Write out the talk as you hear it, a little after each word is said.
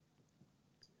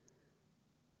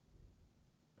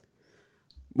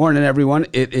Morning, everyone.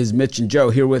 It is Mitch and Joe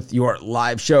here with your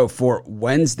live show for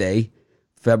Wednesday,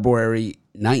 February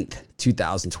 9th,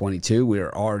 2022. We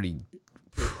are already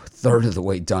a third of the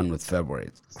way done with February.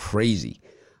 It's crazy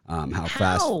how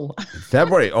fast.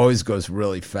 February always goes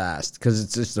really fast because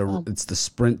it's just it's the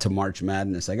sprint to March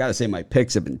Madness. I got to say my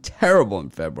picks have been terrible in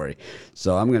February,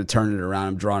 so I'm going to turn it around.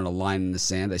 I'm drawing a line in the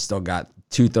sand. I still got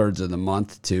 2/3 of the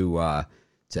month to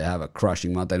have a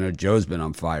crushing month. I know Joe's been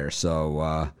on fire,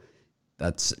 so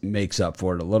that makes up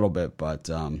for it a little bit, but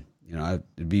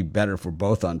it'd be better if we're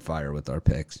both on fire with our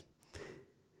picks.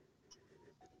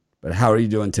 But how are you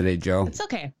doing today, Joe? It's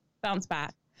okay. Bounce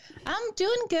back. I'm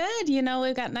doing good.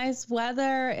 We've got nice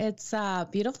weather. It's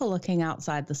beautiful looking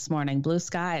outside this morning, blue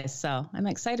skies. So I'm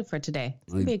excited for today.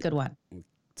 It's going to be a good one.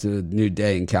 It's a new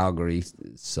day in Calgary.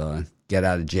 So get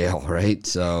out of jail, right?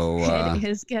 So it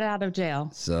is get out of jail.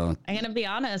 So I'm going to be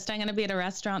honest. I'm going to be at a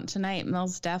restaurant tonight.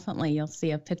 Most definitely, you'll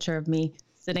see a picture of me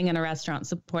sitting in a restaurant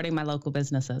supporting my local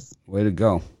businesses. Way to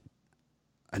go.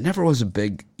 I never was a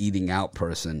big eating out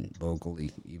person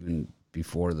locally, even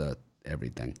before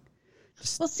everything.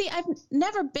 Well, see, I've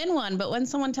never been one, but when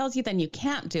someone tells you then you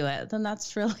can't do it, then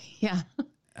that's really,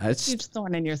 it's a huge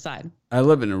thorn in your side. I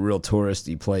live in a real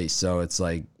touristy place, so it's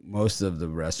like most of the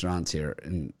restaurants here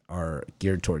are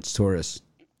geared towards tourists.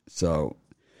 So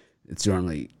it's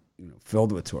normally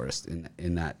filled with tourists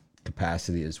in that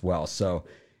capacity as well. So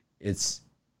it's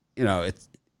it's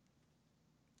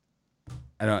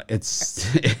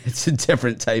a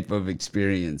different type of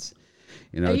experience.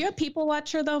 Are you a people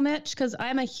watcher though, Mitch? Because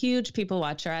I'm a huge people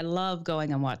watcher. I love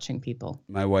going and watching people.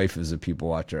 My wife is a people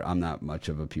watcher. I'm not much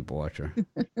of a people watcher,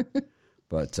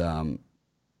 but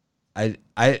I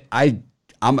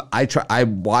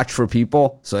watch for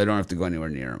people so I don't have to go anywhere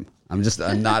near them. I'm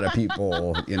not a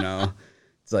people.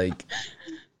 It's like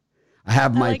I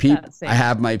have my people. I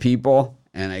have my people,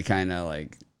 and I kind of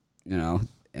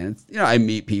and it's, I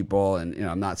meet people, and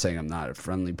I'm not saying I'm not a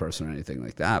friendly person or anything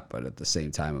like that, but at the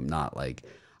same time, I'm not like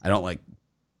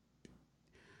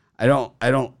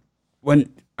when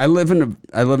I live in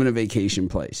a vacation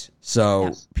place. So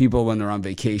yes. People, when they're on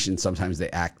vacation, sometimes they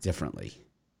act differently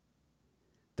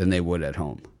than they would at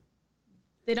home.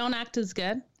 They don't act as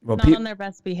good. Well, not on their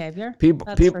best behavior.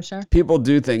 That's for sure. People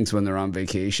do things when they're on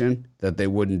vacation that they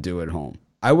wouldn't do at home.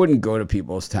 I wouldn't go to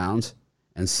people's towns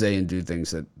and say and do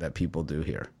things that people do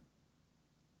here.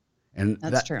 And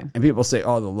that's true. And people say,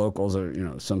 oh, the locals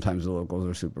are, sometimes the locals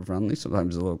are super friendly.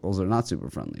 Sometimes the locals are not super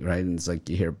friendly, right? And it's like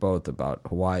you hear both about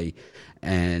Hawaii.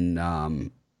 And,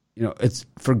 it's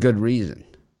for good reason.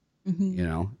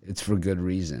 Mm-hmm. It's for good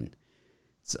reason.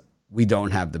 We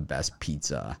don't have the best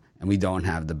pizza, and we don't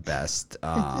have the best,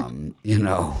 a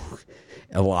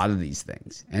lot of these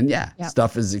things. And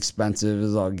stuff is expensive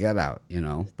as all get out,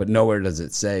 but nowhere does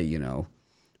it say,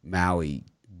 Maui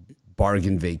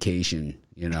bargain vacation,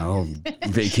 vacation. No,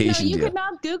 you deal. could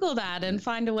not Google that and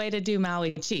find a way to do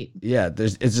Maui cheap. Yeah,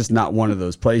 it's just not one of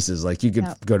those places. Like you could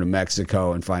go to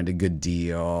Mexico and find a good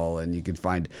deal, and you could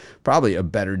find probably a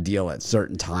better deal at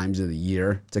certain times of the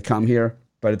year to come here.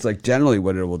 But it's like generally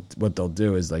what they'll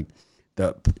do is like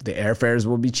the airfares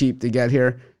will be cheap to get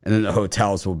here, and then the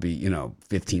hotels will be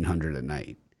 $1,500 a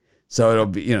night. So it'll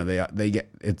be they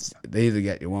either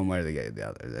get you one way or they get you the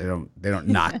other. They don't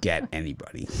not get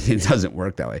anybody. It doesn't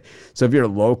work that way. So if you're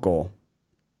local,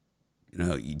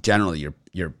 generally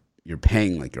you're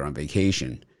paying like you're on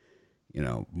vacation,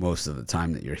 most of the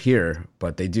time that you're here.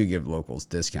 But they do give locals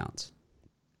discounts.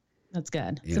 That's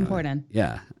good. It's important.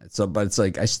 Yeah. So, but it's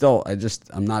like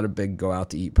I'm not a big go out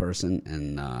to eat person,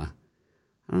 and I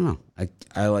don't know.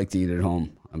 I like to eat at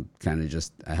home. I'm kind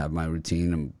of I have my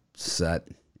routine. I'm set.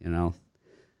 Yep.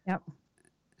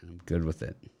 And I'm good with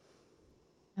it.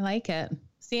 I like it.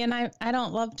 See, and I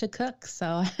don't love to cook,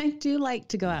 so I do like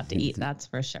to go out to eat. That's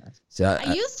for sure. See,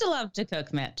 I used to love to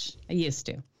cook, Mitch. I used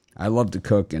to. I love to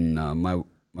cook, and my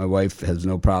wife has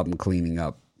no problem cleaning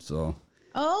up. So.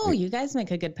 Oh, you guys make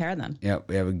a good pair then. Yeah,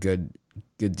 we have a good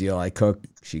deal. I cook,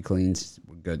 she cleans.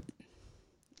 We're good.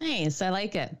 Nice. I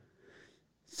like it.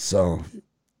 So,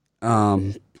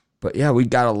 but yeah, we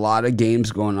got a lot of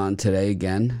games going on today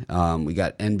again. We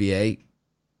got NBA.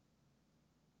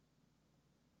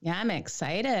 Yeah, I'm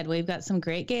excited. We've got some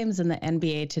great games in the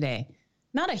NBA today.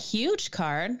 Not a huge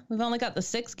card. We've only got the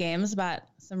 6 games, but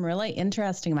some really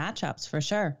interesting matchups for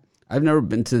sure. I've never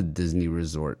been to the Disney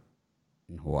Resort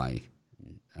in Hawaii.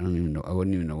 I don't even know. I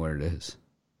wouldn't even know where it is.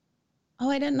 Oh,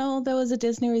 I didn't know there was a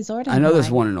Disney resort in I know Hawaii.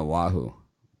 There's one in Oahu,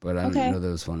 but I don't know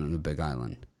there was one in the Big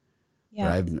Island.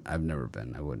 Yeah. But I've never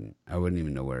been. I wouldn't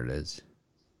even know where it is.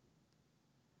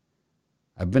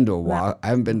 I've been to Oahu. I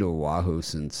haven't been to Oahu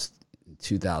since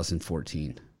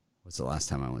 2014. What's the last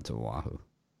time I went to Oahu?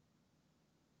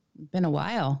 Been a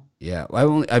while. Yeah,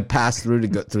 I passed through to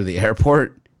go through the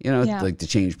airport, Yeah. like to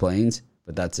change planes,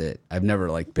 but that's it. I've never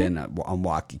like been on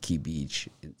Waikiki Beach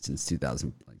since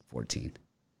 2014.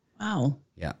 Wow.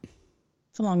 Yeah,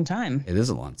 It's a long time. it is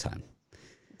a long time.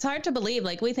 It's hard to believe.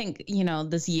 Like we think,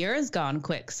 this year has gone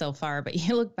quick so far, but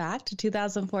you look back to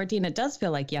 2014, it does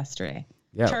feel like yesterday.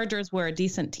 Yeah. Chargers were a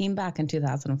decent team back in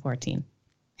 2014.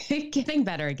 Getting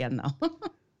better again, though.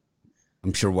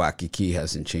 I'm sure Waikiki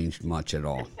hasn't changed much at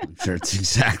all. I'm sure it's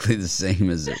exactly the same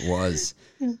as it was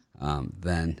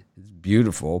then. It's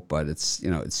beautiful, but it's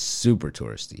super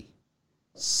touristy,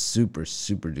 super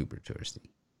duper touristy.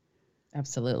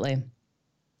 Absolutely.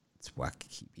 It's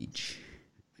Waikiki Beach.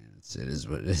 Man, it is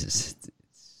what it is. It's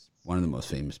one of the most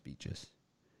famous beaches,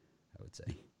 I would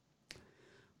say.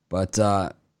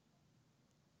 But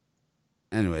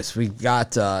anyways, we've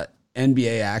got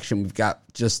NBA action. We've got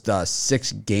just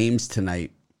 6 games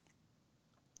tonight.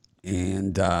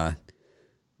 And,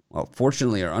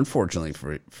 fortunately or unfortunately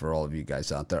for all of you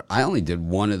guys out there, I only did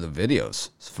one of the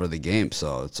videos for the game.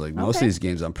 So it's like most of these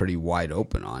games I'm pretty wide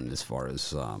open on as far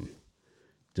as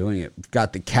doing it. We've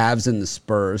got the Cavs and the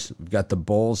Spurs. We've got the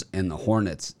Bulls and the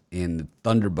Hornets. And the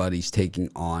Thunder Buddies taking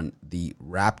on the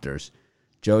Raptors.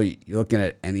 Joe, you looking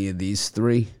at any of these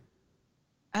 3?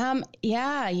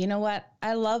 Yeah, you know what?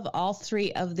 I love all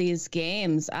 3 of these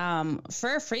games.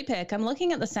 For a free pick, I'm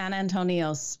looking at the San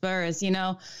Antonio Spurs.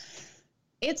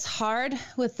 It's hard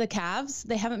with the Cavs.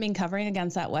 They haven't been covering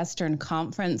against that Western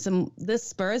Conference, and this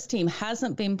Spurs team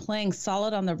hasn't been playing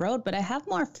solid on the road, but I have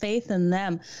more faith in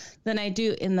them than I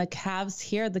do in the Cavs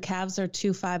here. The Cavs are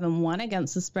 2-5-1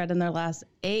 against the spread in their last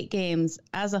 8 games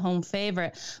as a home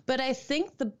favorite, but I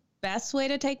think the best way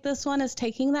to take this one is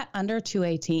taking that under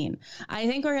 218. I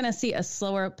think we're going to see a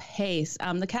slower pace.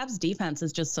 The Cavs defense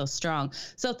is just so strong.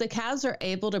 So if the Cavs are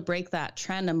able to break that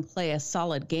trend and play a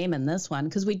solid game in this one,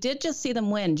 because we did just see them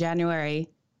win January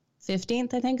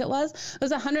 15th, I think it was. It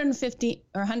was 150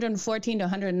 or 114 to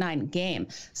 109 game.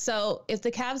 So if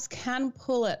the Cavs can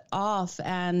pull it off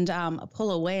and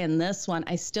pull away in this one,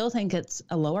 I still think it's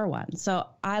a lower one. So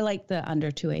I like the under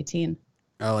 218.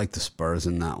 I like the Spurs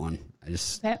in that one. I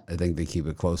think they keep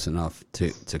it close enough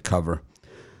to cover.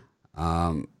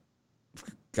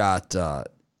 Got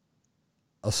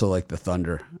also like the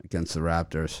Thunder against the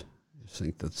Raptors. I just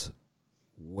think that's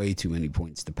way too many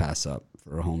points to pass up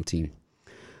for a home team.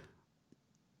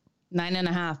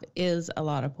 9.5 is a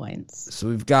lot of points. So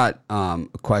we've got a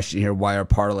question here. Why are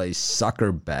parlays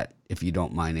sucker bet, if you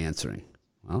don't mind answering?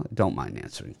 Well, I don't mind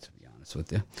answering, to be honest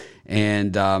with you.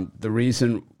 And the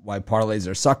reason why parlays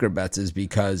are sucker bets is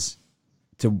because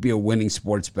to be a winning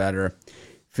sports bettor,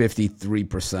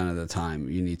 53% of the time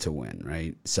you need to win,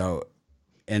 right? So,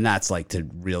 and that's like to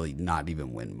really not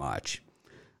even win much.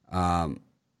 The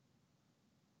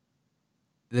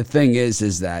thing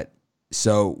is that,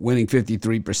 so winning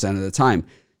 53% of the time.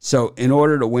 So in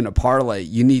order to win a parlay,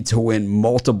 you need to win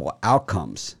multiple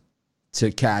outcomes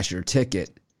to cash your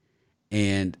ticket.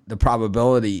 And the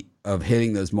probability of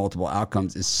hitting those multiple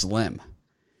outcomes is slim.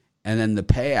 And then the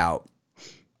payout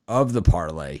of the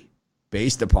parlay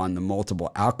based upon the multiple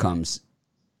outcomes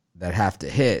that have to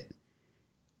hit,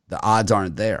 the odds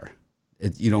aren't there.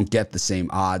 You don't get the same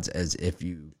odds as if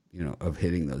of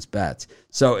hitting those bets.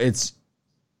 So it's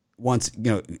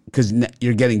because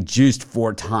you're getting juiced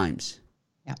 4 times.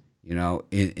 Yeah.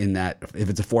 In that, if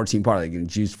it's a 14 parlay, you're getting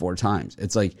juiced 4 times.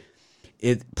 It's like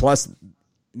it plus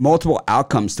multiple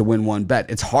outcomes to win one bet.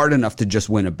 It's hard enough to just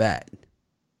win a bet.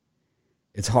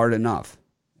 It's hard enough.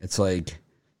 It's like,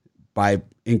 by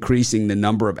increasing the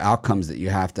number of outcomes that you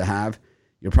have to have,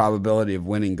 your probability of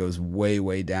winning goes way,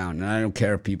 way down. And I don't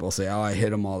care if people say, oh, I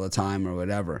hit them all the time or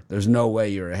whatever. There's no way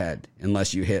you're ahead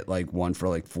unless you hit like one for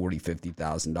like $40,000,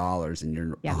 $50,000 and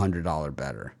you're $100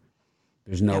 better.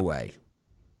 There's no way.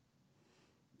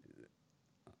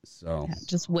 So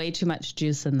just way too much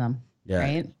juice in them. Yeah.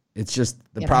 Right? It's just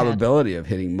the probability of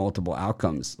hitting multiple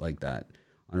outcomes like that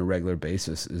on a regular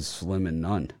basis is slim and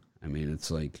none. I mean,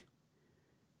 it's like,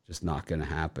 just not going to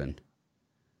happen.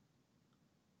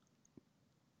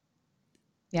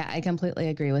 Yeah, I completely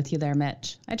agree with you there,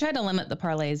 Mitch. I try to limit the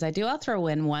parlays. I'll throw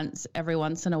in every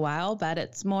once in a while, but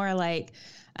it's more like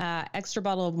extra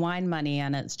bottle of wine money,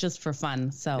 and it's just for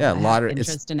fun. So yeah, I have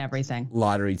interest in everything.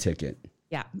 Lottery ticket.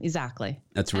 Yeah, exactly.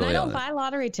 That's really. And I don't buy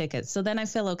lottery tickets, so then I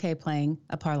feel okay playing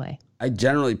a parlay. I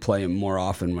generally play them more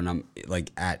often when I'm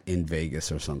like in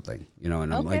Vegas or something, and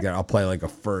I'm like I'll play like a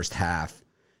first half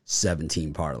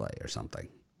 17 parlay or something,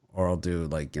 or I'll do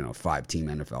like 5-team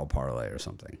NFL parlay or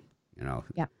something,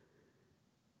 Yeah.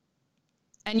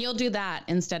 And you'll do that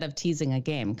instead of teasing a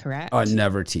game, correct? Oh,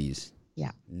 never tease.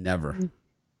 Yeah. Never.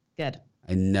 Good.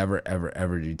 I never, ever,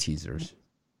 ever do teasers.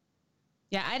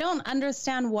 Yeah, I don't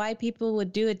understand why people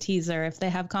would do a teaser if they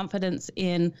have confidence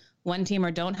in one team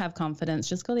or don't have confidence.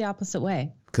 Just go the opposite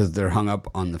way. Because they're hung up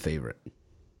on the favorite.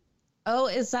 Oh,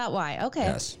 is that why? Okay.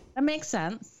 Yes. That makes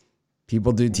sense.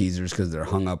 People do teasers because they're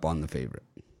hung up on the favorite.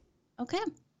 Okay.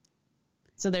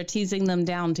 So they're teasing them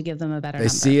down to give them a better They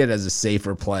number. see it as a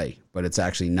safer play, but it's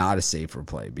actually not a safer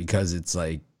play because it's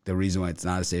like the reason why it's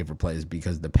not a safer play is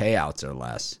because the payouts are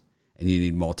less and you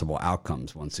need multiple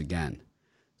outcomes once again.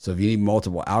 So if you need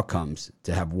multiple outcomes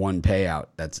to have one payout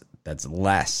that's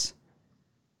less,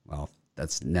 well,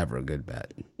 that's never a good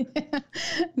bet.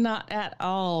 Not at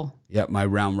all. Yep, my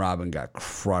round robin got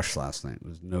crushed last night. It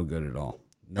was no good at all.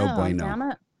 No bueno. Damn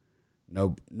it.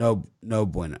 No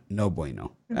bueno. No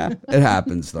bueno. It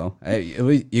happens though. Hey, at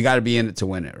least you got to be in it to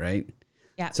win it, right?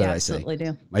 Yeah, That's what I absolutely say.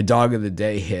 do. My dog of the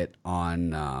day hit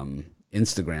on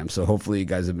Instagram, so hopefully you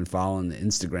guys have been following the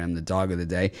Instagram. The dog of the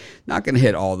day, not going to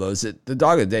hit all those. The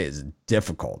dog of the day is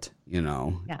difficult, you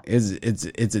know. Yeah.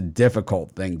 It's a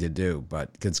difficult thing to do, but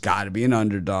it's got to be an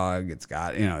underdog. It's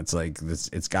got it's like this.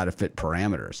 It's got to fit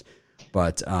parameters,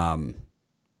 but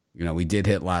we did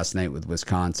hit last night with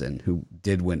Wisconsin, who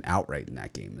did win outright in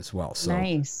that game as well. So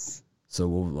Nice. So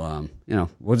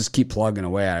we'll just keep plugging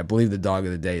away. I believe the dog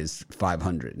of the day is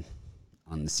 500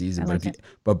 on the season.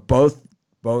 But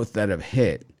both that have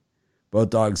hit, both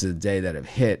dogs of the day that have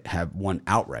hit have won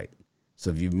outright. So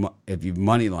if you've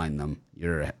money lined them,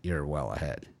 you're well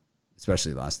ahead,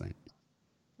 especially last night.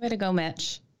 Way to go,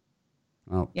 Mitch.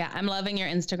 Well, Yeah, I'm loving your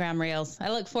Instagram reels. I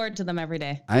look forward to them every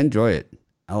day. I enjoy it.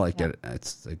 I like it.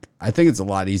 It's like I think it's a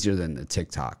lot easier than the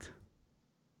TikTok.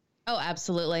 Oh,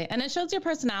 absolutely. And it shows your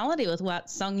personality with what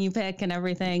song you pick and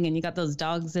everything. And you got those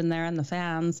dogs in there and the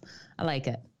fans. I like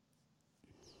it.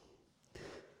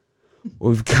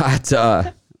 We've got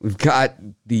the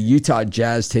Utah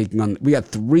Jazz taking on. We got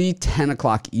 3 10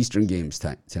 o'clock Eastern games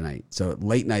tonight. So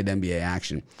late night NBA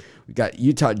action. We've got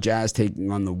Utah Jazz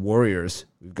taking on the Warriors.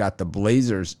 We've got the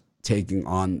Blazers taking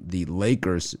on the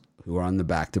Lakers, who are on the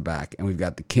back-to-back. And we've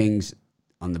got the Kings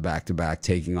on the back-to-back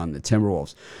taking on the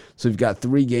Timberwolves. So we've got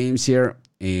 3 games here.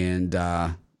 And,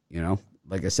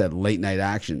 like I said, late night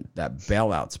action, that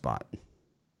bailout spot.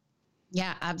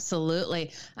 Yeah,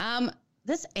 absolutely.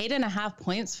 This 8.5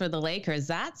 points for the Lakers,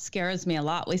 that scares me a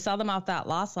lot. We saw them off that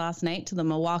loss last night to the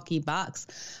Milwaukee Bucks.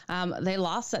 They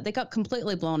lost it. They got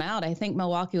completely blown out. I think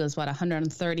Milwaukee was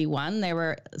 131. They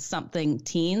were something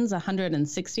teens,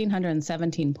 116,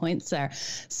 117 points there.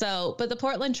 So, but the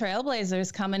Portland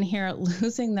Trailblazers come in here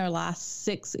losing their last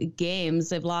 6 games.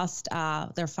 They've lost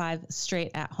their 5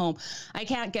 straight at home. I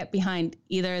can't get behind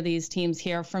either of these teams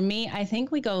here. For me, I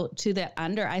think we go to the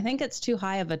under. I think it's too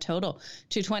high of a total,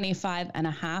 225.5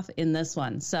 in this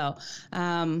one. So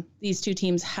these two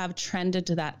teams have trended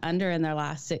to that under in their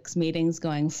last 6 meetings,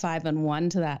 going 5-1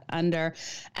 to that under.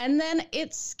 And then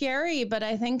it's scary, but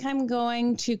I think I'm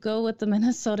going to go with the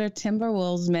Minnesota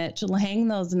Timberwolves, Mitch, laying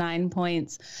those 9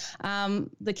 points.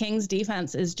 The Kings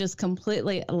defense is just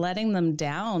completely letting them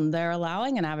down. They're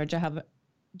allowing an average of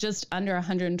just under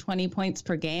 120 points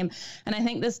per game. And I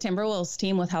think this Timberwolves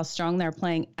team, with how strong they're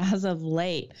playing as of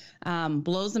late,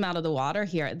 blows them out of the water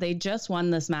here. They just won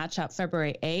this matchup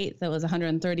February 8th. That was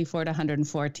 134 to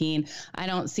 114. I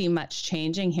don't see much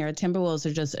changing here. Timberwolves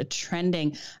are just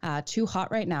trending too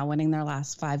hot right now, winning their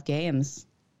last 5 games.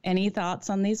 Any thoughts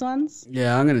on these ones?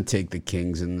 Yeah, I'm going to take the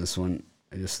Kings in this one.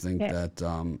 I just think that,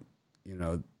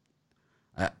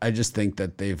 I just think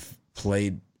that they've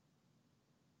played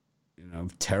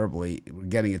terribly. We're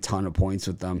getting a ton of points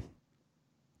with them.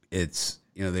 It's,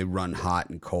 they run hot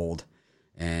and cold.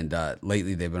 And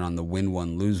lately they've been on the win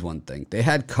one, lose one thing. They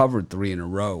had covered 3 in a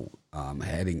row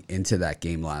heading into that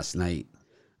game last night.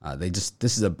 This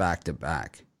is a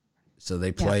back-to-back. So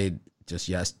they played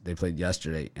they played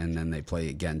yesterday, and then they play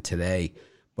again today,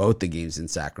 both the games in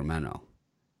Sacramento.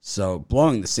 So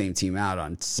blowing the same team out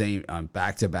on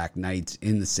back-to-back nights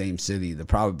in the same city, the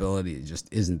probability just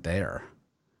isn't there.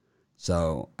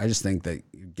 So I just think that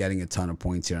you're getting a ton of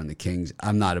points here on the Kings.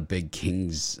 I'm not a big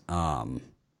Kings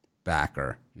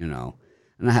backer, and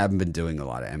I haven't been doing a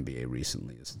lot of NBA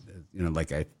recently.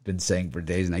 Like I've been saying for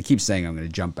days, and I keep saying I'm going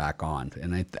to jump back on,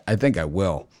 and I think I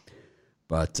will.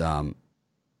 But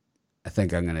I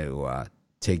think I'm going to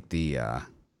take the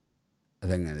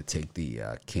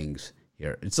Kings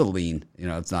here. It's a lean,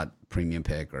 it's not premium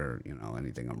pick or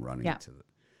anything I'm running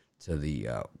to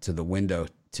the window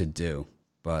to do.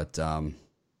 But I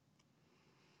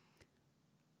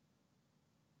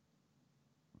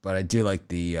do like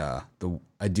the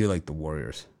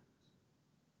Warriors.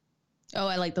 Oh,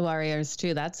 I like the Warriors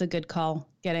too. That's a good call.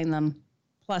 Getting them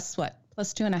plus what?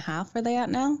 Plus 2.5 are they at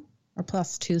now? Or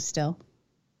plus 2 still?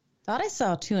 Thought I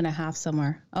saw 2.5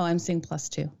 somewhere. Oh, I'm seeing plus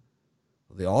 2. Well,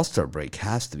 the All-Star break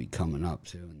has to be coming up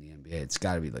too in the NBA. It's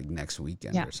got to be like next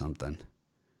weekend or something.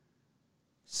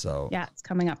 So yeah, it's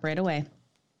coming up right away.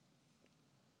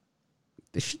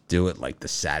 They should do it like the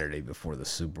Saturday before the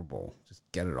Super Bowl. Just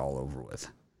get it all over with.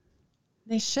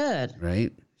 They should.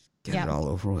 Right? Get it all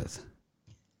over with.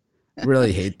 I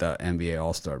really hate the NBA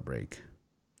All-Star break.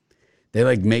 They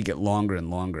like make it longer and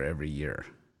longer every year.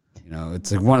 You know,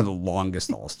 it's like one of the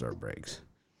longest All-Star breaks.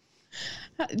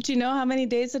 Do you know how many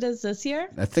days it is this year?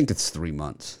 I think it's 3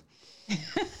 months.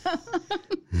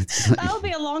 That'll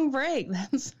be a long break,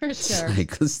 that's for sure.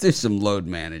 Like, let's do some load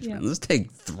management. Yeah. Let's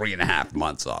take 3.5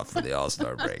 months off for the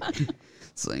All-Star break.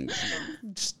 It's like,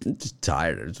 I'm just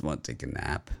tired. I just want to take a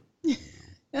nap.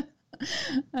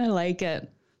 I like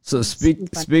it. So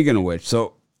speaking of which,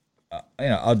 so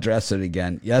I'll address it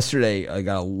again. Yesterday, I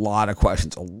got a lot of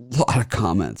questions, a lot of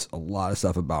comments, a lot of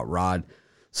stuff about Rod.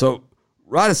 So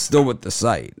Rod is still with the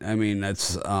site. I mean,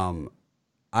 that's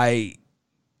I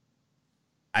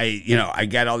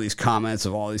get all these comments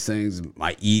of all these things.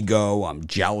 My ego, I'm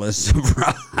jealous of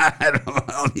Rod,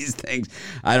 all these things.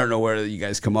 I don't know where you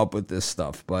guys come up with this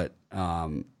stuff, but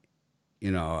Rod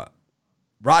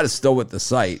is still with the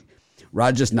site.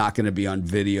 Rod's just not going to be on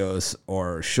videos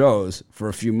or shows for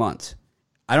a few months.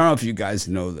 I don't know if you guys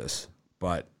know this,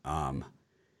 but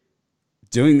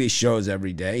doing these shows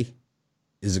every day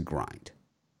is a grind.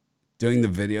 Doing the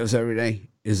videos every day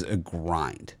is a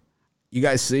grind. You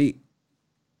guys see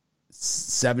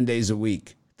 7 days a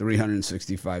week,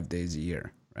 365 days a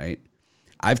year, right?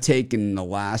 I've taken the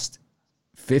last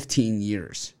 15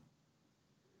 years,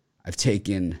 I've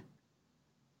taken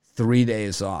 3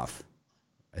 days off.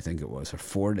 I think it was, or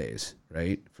 4 days,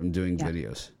 right, from doing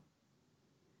videos.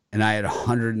 And I had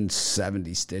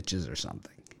 170 stitches or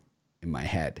something in my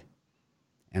head.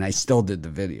 And I still did the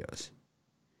videos.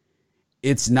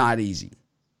 It's not easy.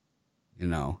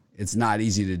 It's not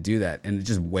easy to do that. And it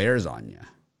just wears on you.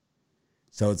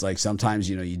 So it's like sometimes,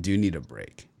 you do need a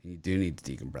break. You do need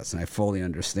to decompress. And I fully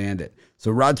understand it.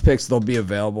 So Rod's picks, they'll be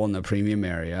available in the premium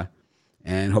area.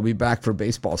 And he'll be back for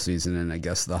baseball season and I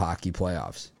guess the hockey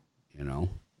playoffs,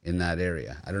 in that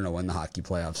area. I don't know when the hockey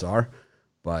playoffs are,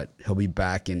 but he'll be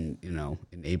back in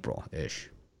April-ish.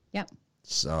 Yep.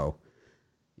 So,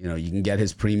 you can get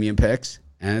his premium picks.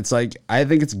 And it's like, I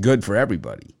think it's good for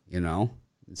everybody,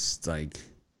 It's like,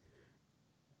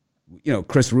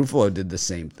 Chris Ruffalo did the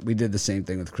same. We did the same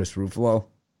thing with Chris Ruffalo.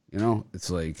 It's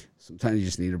like, sometimes you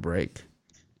just need a break.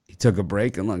 He took a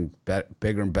break and look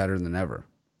bigger and better than ever.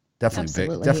 Definitely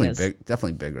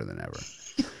bigger than ever.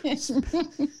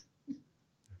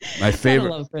 My favorite.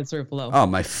 I love Chris Ruffalo. Oh,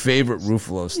 my favorite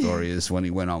Ruffalo story is when he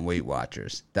went on Weight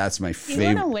Watchers. That's my favorite. He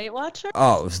went on Weight Watchers?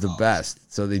 Oh, it was the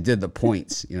best. So they did the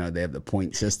points. They have the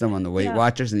point system on the Weight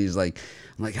Watchers, and he's like,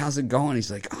 I'm like, how's it going?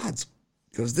 He's like,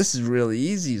 he goes, this is really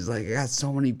easy. He's like, I got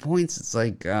so many points. It's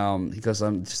like, he goes,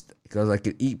 I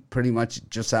could eat pretty much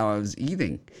just how I was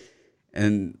eating.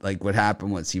 And like what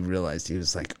happened was he realized I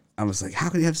was like, how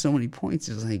can you have so many points?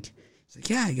 He's like,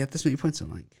 yeah, I got this many points.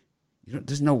 I'm like,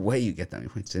 there's no way you get that many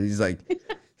points. And he's like, he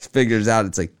figures out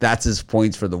it's like, that's his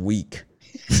points for the week.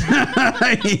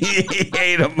 He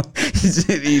ate them. He's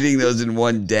eating those in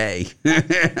one day.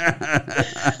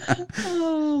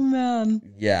 Oh, man.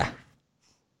 Yeah.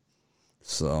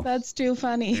 So that's too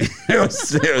funny. It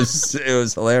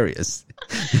was hilarious.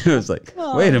 It was like,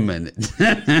 wait a minute.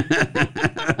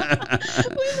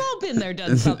 We've all been there,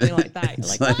 done something like that. You're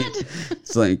like, what?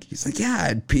 It's like, he's like, yeah, I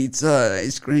had pizza,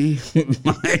 ice cream.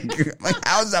 like,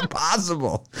 how is that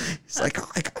possible? He's like, oh,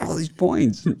 I got all these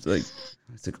points. It's like,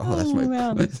 oh, that's my.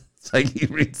 Man. It's like he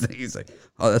reads things. He's like,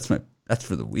 oh, that's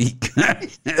for the week.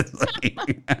 It's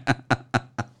like,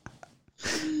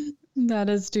 that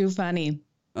is too funny.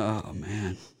 Oh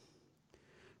man.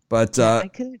 But I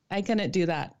couldn't do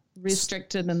that.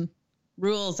 Restricted and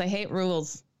rules. I hate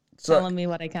rules. Telling me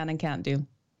what I can and can't do.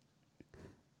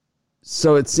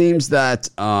 So it seems that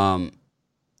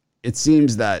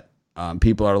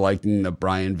people are liking the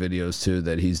Brian videos too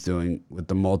that he's doing with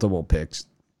the multiple picks.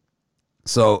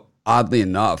 So oddly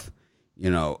enough,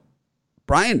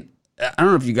 Brian, I don't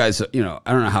know if you guys, I don't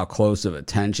know how close of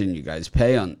attention you guys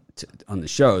pay on the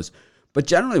shows, but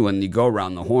generally when you go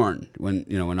around the horn,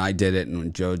 when I did it and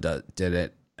when Joe did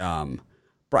it,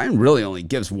 Brian really only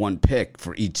gives one pick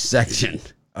for each section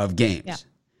of games. Yeah.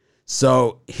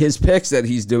 So his picks that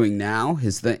he's doing now,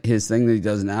 his thing that he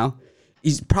does now,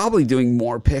 he's probably doing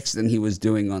more picks than he was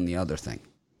doing on the other thing.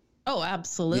 Oh,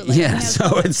 absolutely. Yeah, He has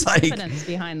so it's like confidence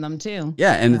behind them too.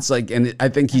 Yeah, and it's like, and I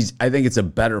think it's a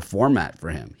better format for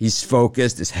him. He's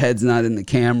focused. His head's not in the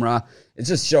camera. It's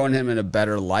just showing him in a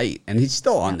better light. And he's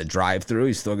still on the drive-through.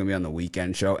 He's still going to be on the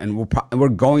weekend show, and we're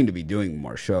going to be doing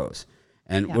more shows,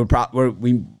 and we're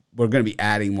going to be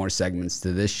adding more segments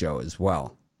to this show as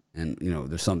well. And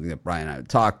there's something that Brian and I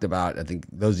talked about. I think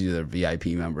those of you that are VIP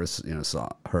members,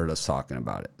 heard us talking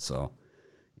about it. So,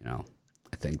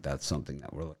 I think that's something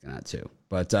that we're looking at too.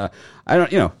 But I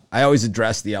don't, I always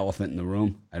address the elephant in the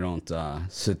room. I don't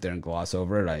sit there and gloss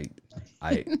over it.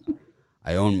 I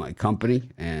own my company,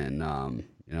 and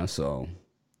so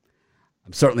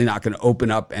I'm certainly not going to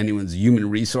open up anyone's human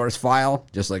resource file,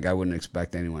 just like I wouldn't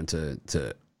expect anyone to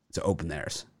open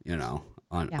theirs, on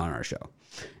our show,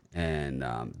 and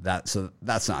that's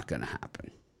not going to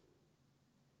happen.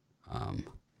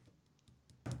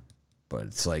 But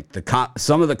it's like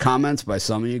some of the comments by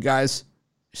some of you guys,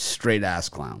 straight ass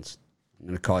clowns. I'm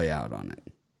gonna call you out on it.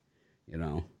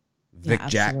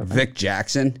 Vic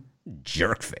Jackson,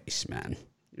 jerk face, man,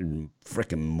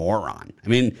 freaking moron. I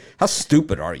mean, how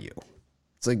stupid are you?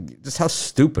 It's like, just how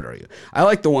stupid are you? I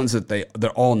like the ones that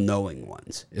they're all knowing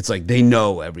ones. It's like they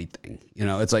know everything.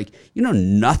 It's like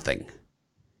nothing.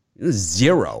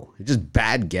 Zero. It's just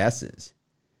bad guesses.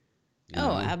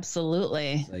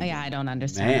 Absolutely. Like, I don't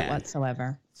understand it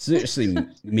whatsoever. Seriously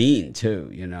mean too,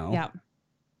 Yeah.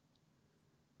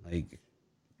 Like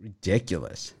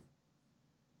ridiculous.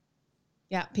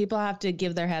 Yeah, people have to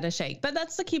give their head a shake. But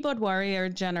that's the keyboard warrior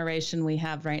generation we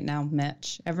have right now,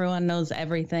 Mitch. Everyone knows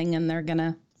everything and they're going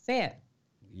to say it.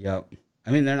 Yep.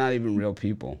 I mean, they're not even real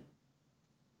people.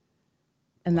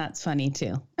 And that's funny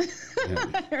too.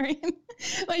 Yeah.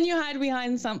 When you hide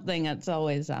behind something, it's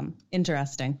always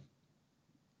interesting.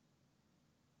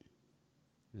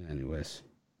 Anyways,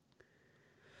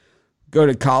 go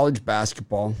to college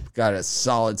basketball. Got a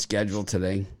solid schedule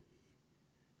today.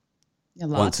 Yeah,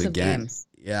 lots of games.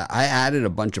 Yeah, I added a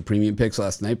bunch of premium picks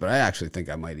last night, but I actually think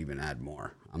I might even add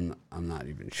more. I'm not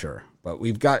even sure. But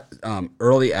we've got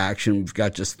early action. We've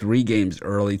got just 3 games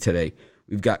early today.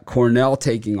 We've got Cornell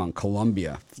taking on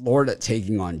Columbia, Florida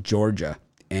taking on Georgia,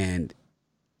 and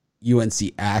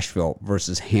UNC Asheville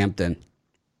versus Hampton.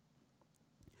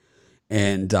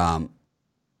 And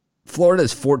Florida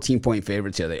is 14-point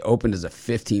favorites here. They opened as a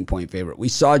 15-point favorite. We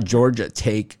saw Georgia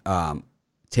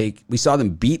we saw them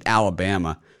beat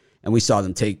Alabama, and we saw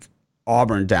them take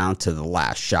Auburn down to the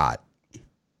last shot.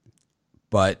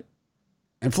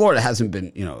 And Florida hasn't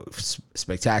been,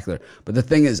 spectacular. But the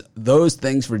thing is, those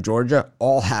things for Georgia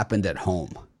all happened at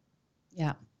home.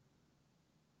 Yeah.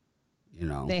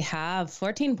 They have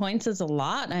 14 points is a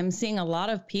lot. I'm seeing a lot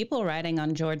of people riding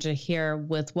on Georgia here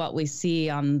with what we see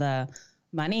on the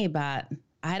money, but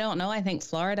I don't know. I think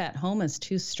Florida at home is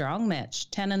too strong, Mitch.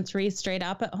 10-3 straight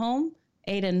up at home,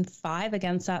 8-5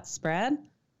 against that spread. I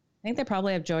think they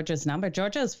probably have Georgia's number.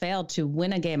 Georgia has failed to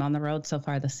win a game on the road so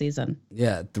far this season.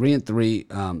 Yeah,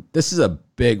 3-3. This is a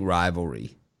big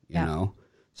rivalry, you know.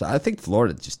 So I think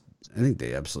Florida I think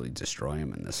they absolutely destroy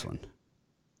them in this one.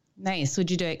 Nice.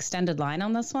 Would you do extended line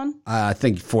on this one? I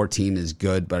think 14 is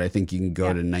good, but I think you can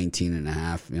go to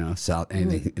 19.5,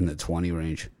 anything in the 20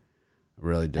 range. I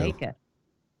really do. I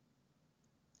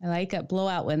like it.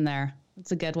 Blowout win there.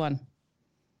 It's a good one.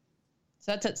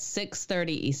 So that's at 6:30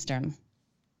 Eastern.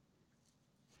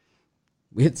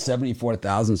 We hit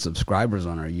 74,000 subscribers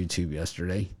on our YouTube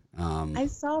yesterday. I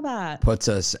saw that. Puts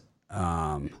us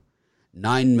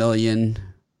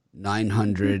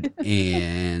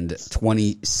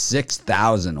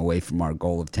 9,926,000 away from our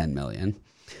goal of 10 million.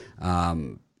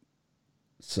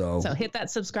 So hit that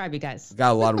subscribe, you guys. We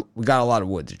got a lot of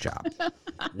wood to chop.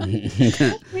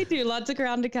 We do. Lots of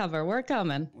ground to cover. We're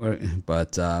coming.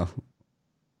 But I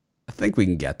think we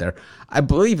can get there. I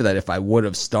believe that if I would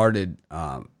have started,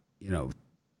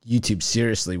 YouTube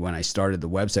seriously when I started the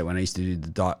website, when I used to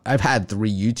do I've had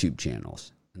 3 YouTube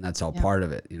channels, and that's all part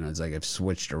of it. It's like I've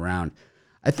switched around.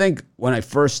 I think when I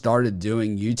first started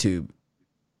doing YouTube,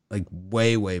 like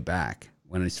way, way back,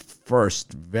 when I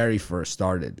very first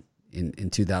started in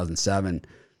 2007,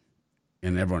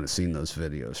 and everyone has seen those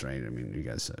videos, right? I mean, you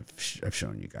guys, I've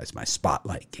shown you guys my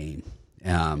spotlight game.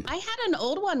 I had an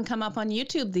old one come up on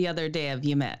YouTube the other day of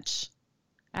you, Mitch.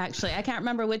 Actually, I can't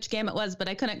remember which game it was, but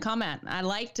I couldn't comment. I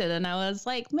liked it, and I was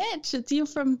like, Mitch, it's you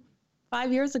from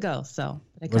 5 years ago. So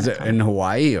was it in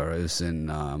Hawaii or it was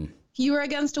in... You were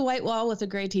against a white wall with a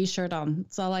gray T-shirt on.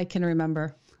 That's all I can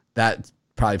remember. That's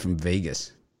probably from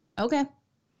Vegas. Okay.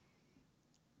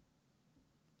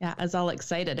 Yeah, I was all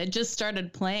excited. It just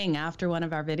started playing after one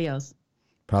of our videos.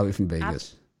 Probably from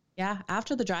Vegas.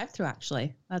 After the drive-thru,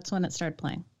 actually. That's when it started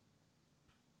playing.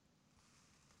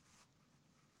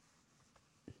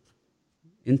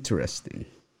 Interesting.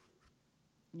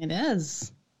 It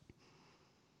is.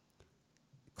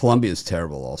 Columbia is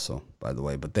terrible also, by the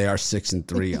way, but they are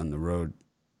 6-3 on the road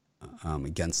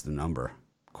against the number.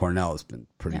 Cornell has been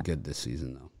pretty good this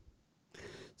season, though.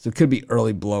 So it could be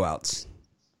early blowouts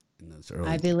in those early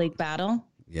Ivy League battle.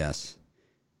 Yes.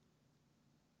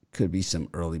 Could be some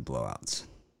early blowouts.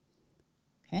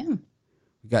 Okay.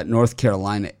 We got North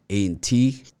Carolina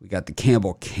A&T. We got the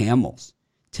Campbell Camels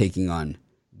taking on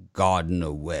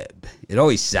Gardner Webb. It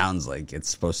always sounds like it's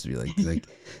supposed to be like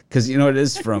because you know it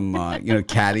is from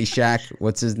Caddyshack.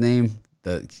 What's his name?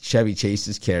 The Chevy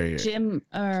Chase's carrier. Jim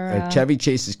Chevy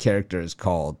Chase's character is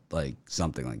called like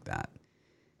something like that.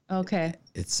 Okay.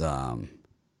 It's Ty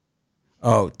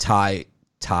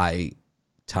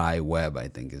Webb, I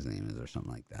think his name is, or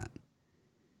something like that.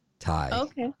 Ty.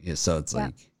 Okay. Yeah, so it's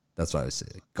like that's why I would say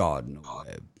Gardner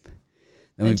Webb.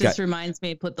 Then It just reminds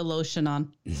me, put the lotion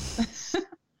on.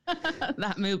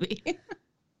 That movie.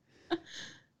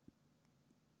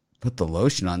 Put the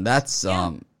lotion on. That's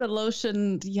the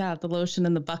lotion, the lotion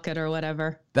in the bucket or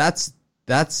whatever. That's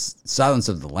Silence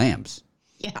of the Lambs.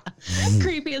 Yeah.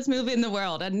 Creepiest movie in the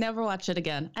world. I'd never watch it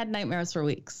again. I had nightmares for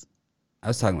weeks. I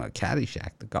was talking about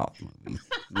Caddyshack, the golf movie.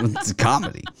 It's a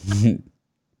comedy.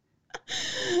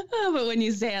 But when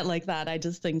you say it like that, I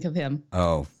just think of him.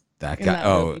 Oh, that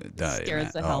guy. That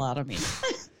scares the hell out of me.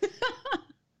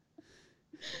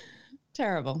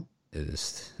 Terrible. It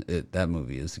is. That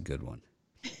movie is a good one.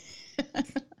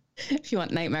 If you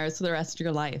want nightmares for the rest of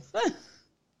your life.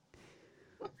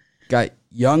 Got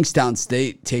Youngstown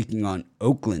State taking on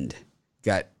Oakland.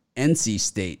 Got NC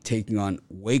State taking on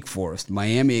Wake Forest.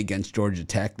 Miami against Georgia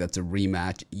Tech. That's a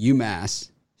rematch.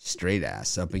 UMass, straight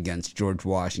ass, up against George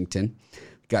Washington.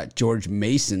 Got George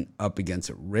Mason up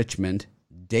against Richmond.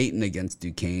 Dayton against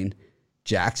Duquesne.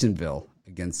 Jacksonville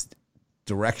against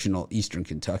directional Eastern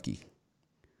Kentucky.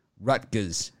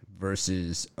 Rutgers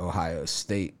versus Ohio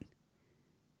State.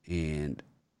 And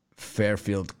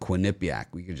Fairfield, Quinnipiac.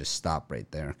 We could just stop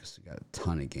right there because we got a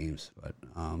ton of games. But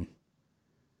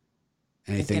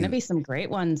there's going to be some great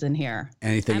ones in here.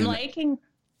 Anything? I'm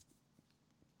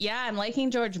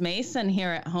liking George Mason here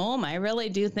at home. I really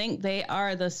do think they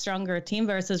are the stronger team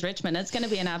versus Richmond. It's going to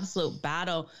be an absolute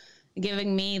battle.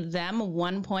 Giving me them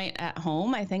 1 point at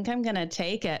home, I think I'm going to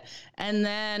take it. And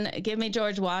then give me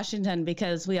George Washington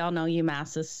because we all know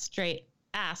UMass is straight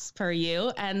ass per you,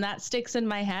 and that sticks in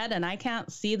my head, and I can't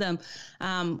see them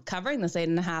covering this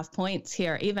 8.5 points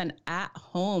here, even at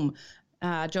home.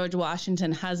 George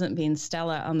Washington hasn't been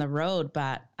stellar on the road,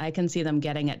 but I can see them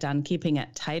getting it done, keeping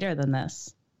it tighter than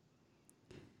this.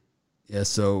 Yeah,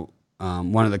 so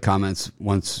one of the comments,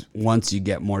 once you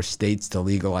get more states to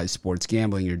legalize sports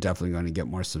gambling, you're definitely going to get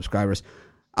more subscribers.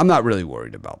 I'm not really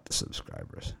worried about the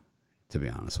subscribers, to be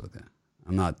honest with you.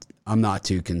 I'm not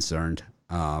too concerned.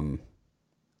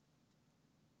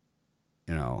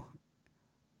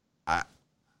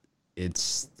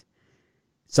 It's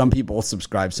some people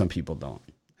subscribe, some people don't.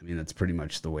 I mean, that's pretty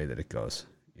much the way that it goes.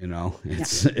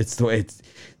 It's the way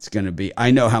it's going to be.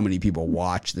 I know how many people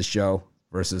watch the show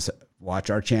versus watch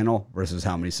our channel versus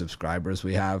how many subscribers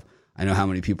we have. I know how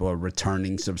many people are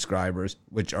returning subscribers,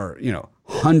 which are,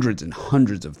 hundreds and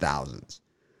hundreds of thousands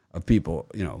of people,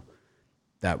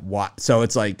 that watch. So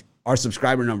it's like our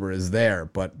subscriber number is there,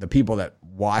 but the people that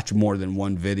watch more than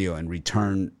one video and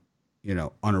return,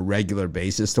 on a regular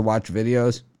basis to watch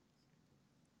videos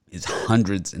is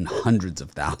hundreds and hundreds of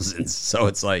thousands. So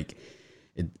it's like,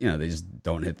 they just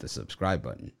don't hit the subscribe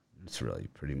button. It's really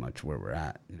pretty much where we're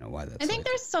at. Why that's. I think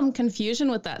there's some confusion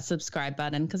with that subscribe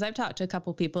button because I've talked to a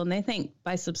couple people and they think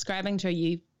by subscribing to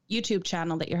a YouTube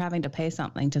channel that you're having to pay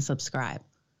something to subscribe.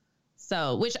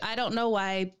 So, which I don't know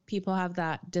why people have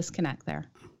that disconnect there.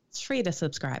 It's free to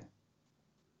subscribe.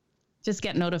 Just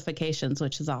get notifications,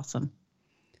 which is awesome.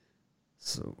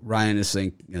 So Ryan is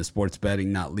saying sports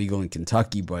betting not legal in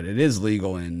Kentucky, but it is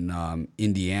legal in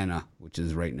Indiana, which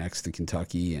is right next to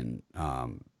Kentucky, and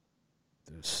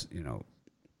there's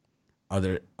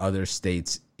other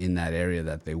states in that area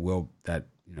that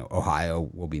Ohio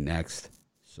will be next.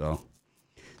 So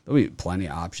there'll be plenty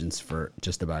of options for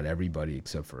just about everybody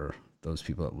except for those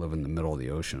people that live in the middle of the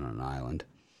ocean on an island.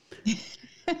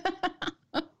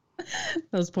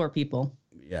 Those poor people.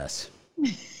 Yes.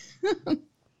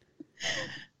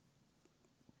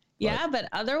 Yeah, but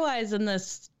otherwise in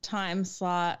this time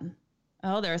slot,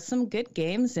 there's some good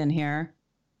games in here.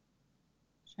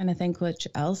 Trying to think which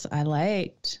else I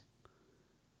liked.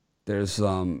 There's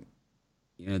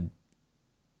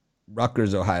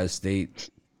Rutgers, Ohio State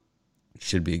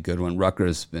should be a good one.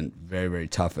 Rutgers has been very, very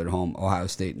tough at home. Ohio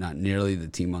State not nearly the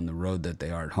team on the road that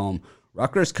they are at home.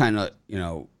 Rutgers kind of,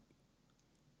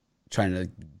 trying to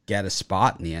get a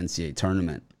spot in the NCAA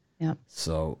tournament. Yep.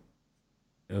 So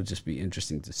it'll just be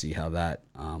interesting to see how that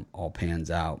all pans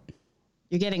out.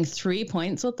 You're getting 3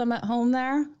 points with them at home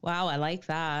there? Wow, I like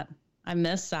that. I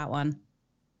missed that one.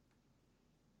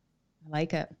 I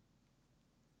like it.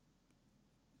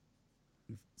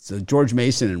 So George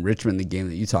Mason and Richmond, the game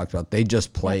that you talked about, they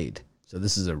just played. So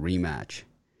this is a rematch.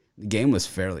 The game was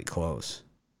fairly close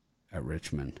at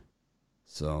Richmond.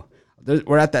 So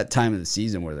we're at that time of the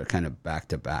season where they're kind of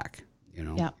back-to-back, you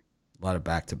know? Yeah. A lot of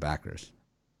back-to-backers.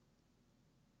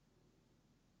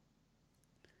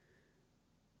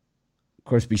 Of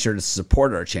course, be sure to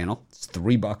support our channel. It's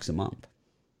 $3 a month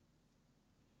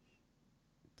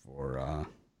for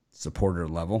supporter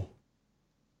level.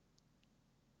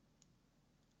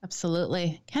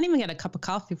 Absolutely. Can't even get a cup of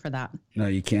coffee for that. No,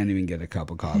 you can't even get a cup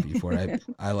of coffee for it.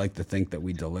 I like to think that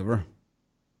we deliver.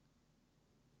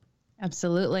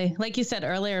 Absolutely. Like you said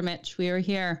earlier, Mitch, we were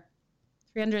here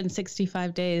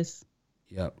 365 days.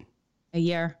 Yep. A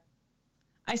year.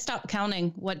 I stopped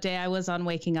counting what day I was on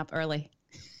waking up early.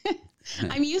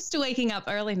 I'm used to waking up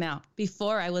early now.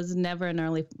 Before, I was never an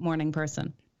early morning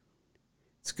person.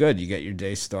 It's good. You get your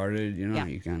day started. You know, Yeah.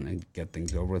 you kind of get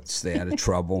things over with, stay out of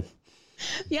trouble.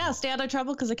 Yeah, stay out of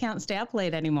trouble because I can't stay up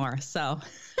late anymore. So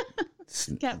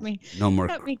kept me. No more,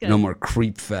 kept me good. no more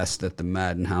creep fest at the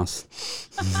Madden House.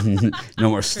 No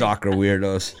more stalker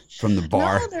weirdos from the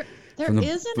bar. No, there from the,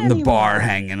 isn't from the anymore. bar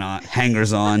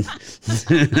hangers on.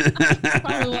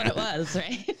 Probably what it was,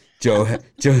 right? Joe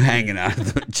hanging out.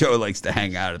 Joe likes to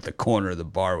hang out at the corner of the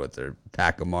bar with her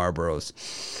pack of Marlboros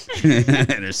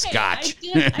and her scotch.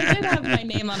 Hey, I did have my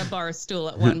name on a bar stool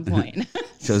at one point.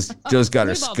 Joe's got her We've all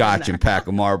been scotch there. and pack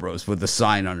of Marlboros with a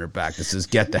sign on her back that says,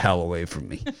 "Get the hell away from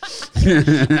me."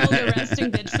 The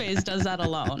resting bitch face does that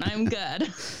alone. I'm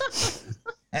good.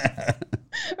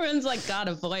 Everyone's like, God,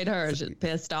 avoid her. She's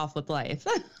pissed off with life.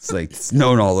 It's like, it's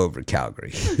known all over Calgary.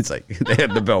 It's like, they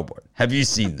have the billboard. Have you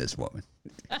seen this woman?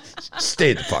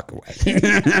 Stay the fuck away.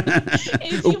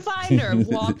 If you find her,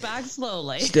 walk back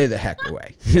slowly. Stay the heck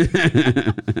away.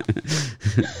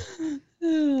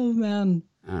 Oh, man.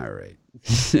 All right.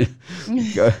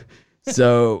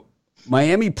 So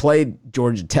Miami played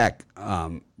Georgia Tech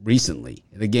recently.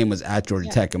 The game was at Georgia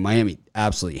Tech, and Miami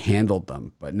absolutely handled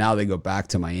them. But now they go back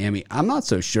to Miami. I'm not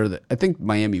so sure that – I think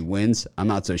Miami wins. I'm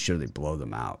not so sure they blow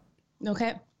them out.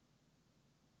 Okay.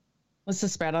 What's the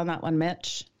spread on that one,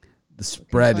 Mitch? The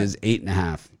spread is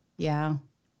 8.5. Yeah.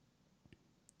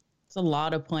 It's a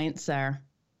lot of points there.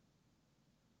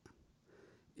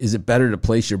 Is it better to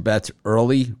place your bets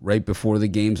early, right before the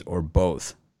games, or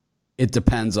both? It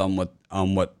depends on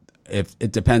if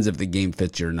the game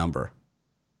fits your number.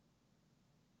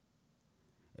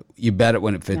 You bet it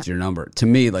when it fits your number. To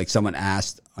me, like someone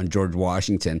asked on George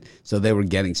Washington, so they were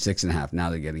getting 6.5.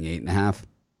 Now they're getting 8.5.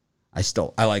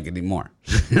 I like it more.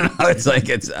 It's like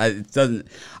it doesn't.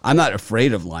 I'm not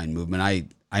afraid of line movement. I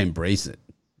embrace it.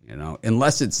 You know,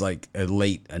 unless it's like a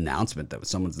late announcement that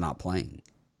someone's not playing.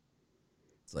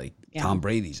 It's like Tom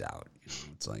Brady's out. You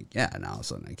know, it's like now all of a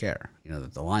sudden I care. You know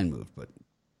that the line moved, but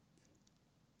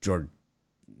George,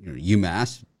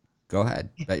 UMass, go ahead,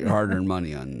 bet your hard-earned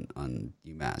money on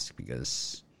UMass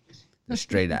because they're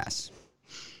straight ass.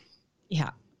 Yeah.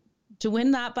 To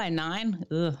win that by 9,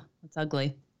 ugh, that's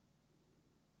ugly.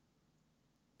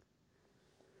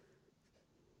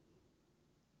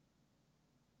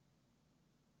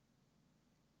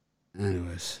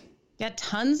 Anyways. Got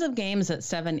tons of games at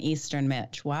 7 Eastern,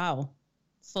 Mitch. Wow.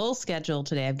 Full schedule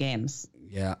today of games.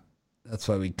 Yeah, that's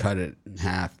why we cut it in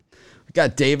half. We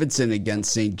got Davidson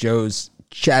against St. Joe's,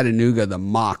 Chattanooga, the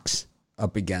Mocs,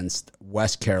 up against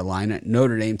West Carolina,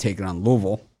 Notre Dame taking on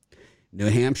Louisville, New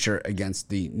Hampshire against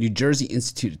the New Jersey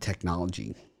Institute of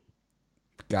Technology.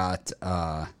 Got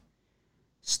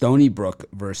Stony Brook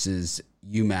versus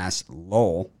UMass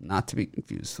Lowell, not to be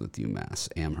confused with UMass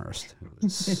Amherst, who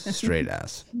was straight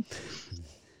ass.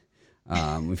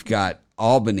 We've got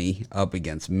Albany up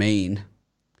against Maine,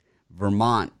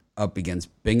 Vermont up against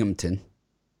Binghamton,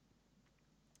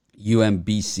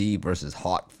 UMBC versus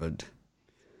Hartford,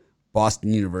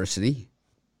 Boston University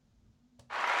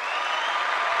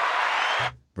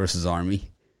versus Army,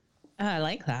 Oh, I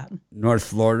like that. North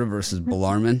Florida versus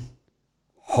Bellarmine,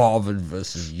 Harvard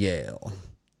versus Yale.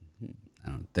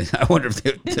 I wonder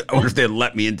if they'd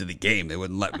let me into the game. They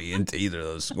wouldn't let me into either of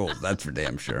those schools. That's for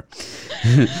damn sure.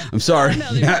 I'm sorry.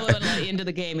 No, they probably wouldn't let you into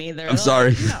the game either. I'm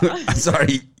sorry. No. I'm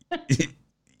sorry.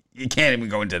 You can't even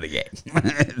go into the game.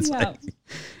 It's like,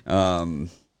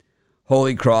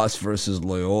 Holy Cross versus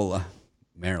Loyola,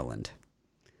 Maryland.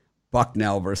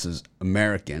 Bucknell versus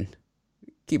American.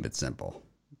 Keep it simple.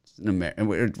 In America.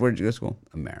 Where'd you go to school?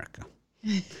 America.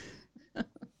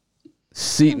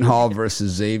 Seton Hall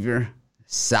versus Xavier.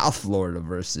 South Florida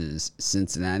versus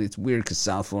Cincinnati. It's weird because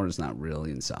South Florida's not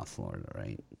really in South Florida,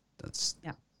 right? That's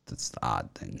the odd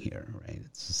thing here, right?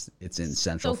 It's in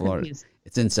Central Florida. Confused.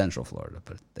 It's in Central Florida,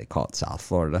 but they call it South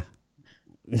Florida.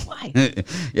 Why?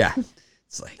 Yeah,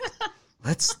 it's like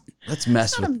let's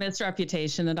mess with. Not a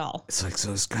misreputation at all. It's like,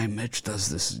 so this guy Mitch does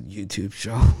this YouTube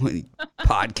show and he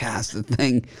podcasts the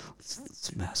thing.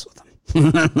 Let's mess with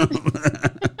him.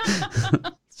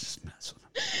 Let's just mess with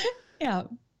him. Yeah.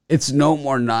 It's no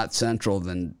more not central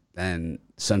than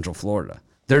Central Florida.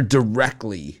 They're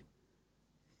directly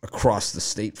across the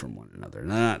state from one another. They're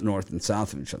not north and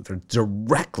south of each other. They're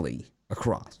directly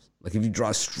across. Like if you draw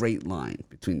a straight line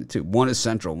between the two. One is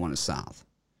central, one is south.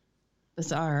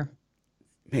 Bizarre.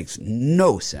 Makes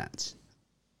no sense.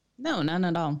 No, none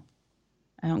at all.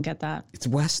 I don't get that. It's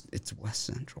West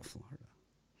Central Florida.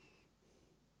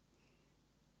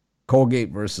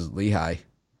 Colgate versus Lehigh.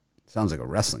 Sounds like a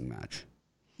wrestling match.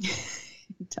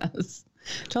 It does.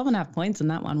 12.5 points in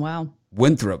that one. Wow.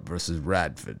 Winthrop versus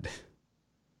Radford.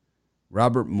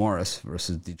 Robert Morris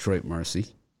versus Detroit Mercy.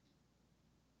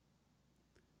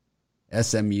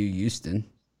 SMU Houston.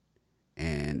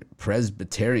 And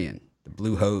Presbyterian, the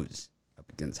Blue Hose, up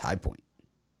against High Point.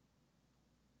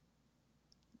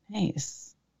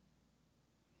 Nice.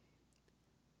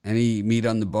 Any meat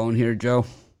on the bone here, Joe?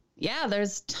 Yeah,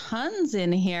 there's tons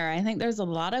in here. I think there's a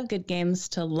lot of good games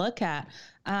to look at.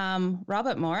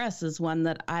 Robert Morris is one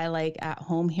that I like at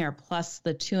home here, plus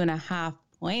the 2.5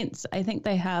 points. I think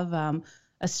they have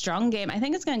a strong game. I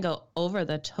think it's going to go over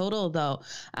the total, though.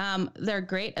 They're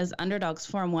great as underdogs.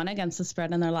 4-1 against the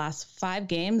spread in their last 5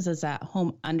 games is at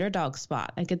home underdog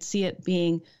spot. I could see it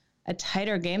being a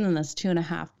tighter game than this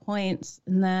 2.5 points.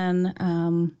 And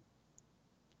then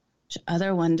which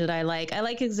other one did I like? I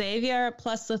like Xavier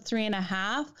plus the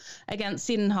 3.5 against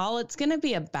Seton Hall. It's going to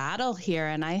be a battle here,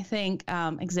 and I think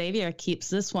Xavier keeps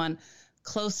this one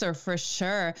closer for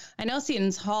sure. I know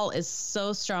Seton Hall is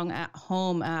so strong at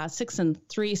home,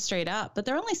 6-3 straight up, but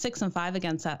they're only 6-5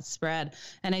 against that spread.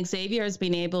 And Xavier has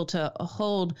been able to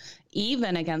hold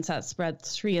even against that spread,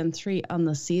 3-3 on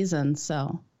the season.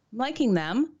 So I'm liking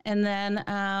them. And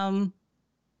then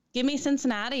give me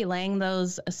Cincinnati laying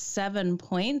those 7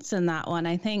 points in that one.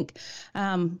 I think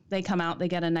they come out, they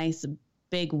get a nice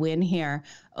big win here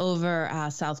over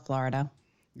South Florida.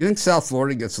 You think South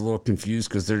Florida gets a little confused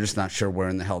because they're just not sure where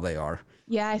in the hell they are?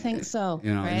 Yeah, I think so.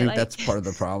 You know, right? I think that's part of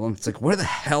the problem. It's like, where the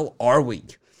hell are we?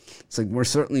 It's like, we're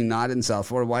certainly not in South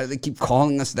Florida. Why do they keep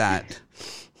calling us that?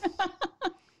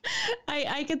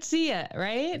 I could see it,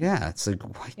 right? Yeah, it's like,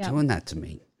 why are you doing that to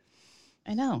me?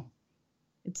 I know.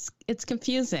 It's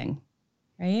confusing,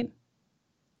 right?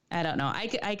 I don't know.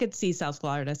 I could see South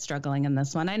Florida struggling in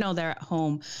this one. I know they're at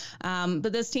home,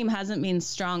 but this team hasn't been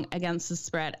strong against the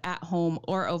spread at home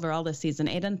or overall this season.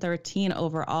 8-13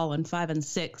 overall and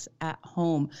 5-6 at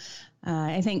home.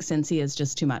 I think Cincy is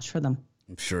just too much for them.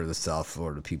 I'm sure the South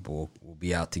Florida people will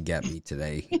be out to get me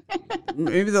today.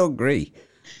 Maybe they'll agree.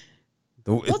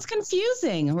 Well, it's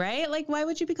confusing, right? Like, why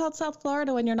would you be called South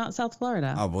Florida when you're not South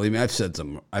Florida? Oh, believe me, I've said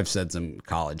some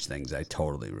college things I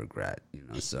totally regret. You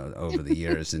know, so over the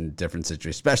years in different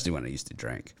situations, especially when I used to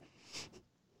drink.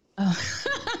 Oh,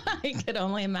 I could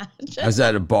only imagine. I was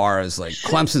at a bar. I was like,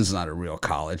 Clemson's not a real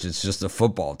college; it's just a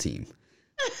football team.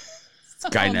 This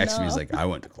guy next to me is like, I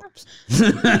went to Clemson.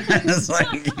 It's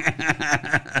like,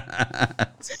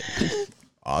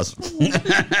 awesome.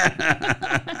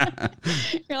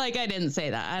 You're like, I didn't say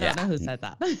that. I don't know who said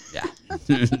that. Yeah,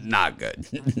 not good.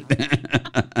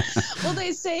 Well,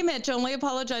 they say, Mitch, only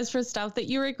apologize for stuff that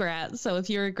you regret. So if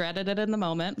you regretted it in the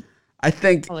moment, I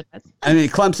think, apologize. I mean,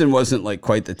 Clemson wasn't like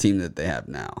quite the team that they have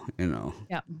now, you know.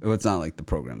 Yeah. It's not like the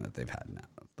program that they've had now,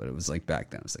 but it was like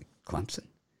back then. It was like, Clemson?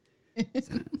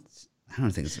 I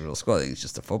don't think it's a real school. I think it's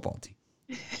just a football team.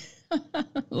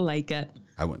 Like it.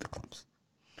 I went to Clemson.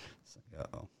 It's like,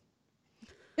 uh-oh.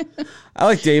 I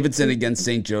like Davidson against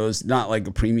St. Joe's. Not like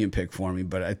a premium pick for me,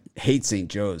 but I hate St.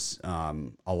 Joe's a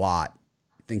lot.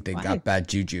 I think they got bad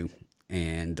juju.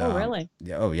 And really?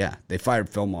 Yeah. Oh, yeah. They fired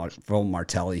Phil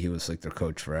Martelli. He was like their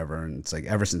coach forever, and it's like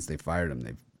ever since they fired him,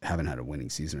 they haven't had a winning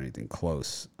season or anything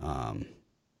close. Yeah,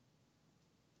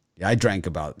 I drank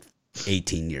about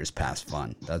 18 years past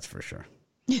fun. That's for sure.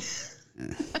 That's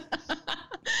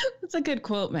a good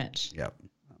quote, Mitch. Yep.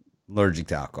 Allergic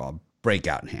to alcohol. Break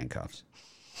out in handcuffs.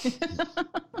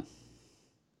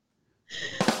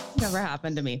 Never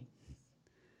happened to me.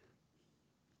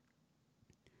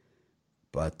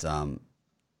 But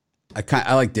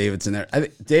I like Davidson there.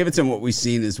 Davidson, what we've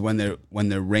seen is when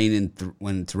they're raining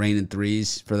when it's raining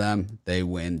threes for them, they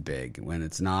win big. When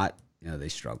it's not, they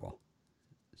struggle.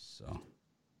 So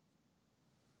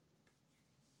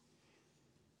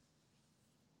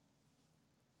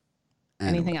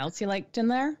anything else you liked in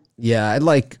there? Yeah, I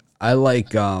like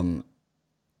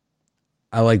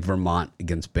Vermont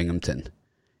against Binghamton.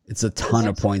 It's a ton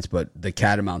of points, but the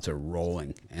Catamounts are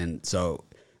rolling, and so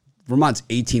Vermont's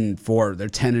 18-4. They're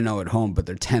 10-0 at home, but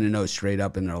they're 10-0 straight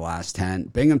up in their last 10.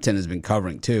 Binghamton has been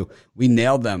covering too. We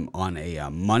nailed them on a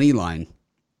money line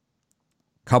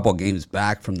a couple games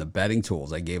back from the betting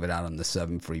tools. I gave it out on the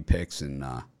 7 free picks in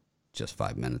just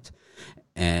 5 minutes,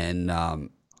 and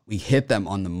we hit them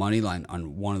on the money line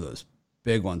on one of those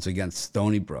big ones against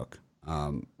Stony Brook.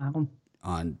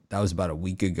 That was about a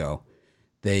week ago.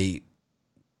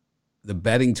 The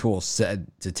betting tool said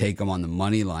to take them on the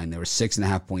money line. They were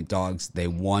 6.5 point dogs. They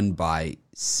won by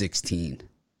 16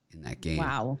 in that game.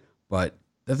 Wow. But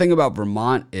the thing about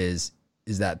Vermont is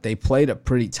that they played a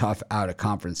pretty tough out of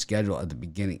conference schedule at the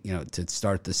beginning, to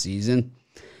start the season.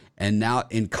 And now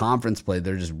in conference play,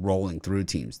 they're just rolling through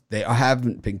teams.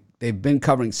 They've been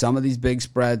covering some of these big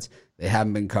spreads. They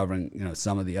haven't been covering,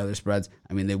 some of the other spreads.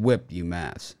 I mean, they whipped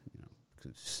UMass,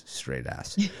 straight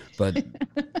ass. But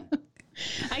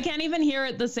I can't even hear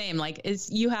it the same.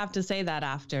 You have to say that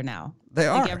after now. They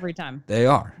are. Every time. They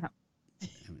are.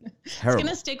 It's going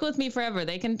to stick with me forever.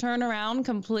 They can turn around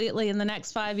completely in the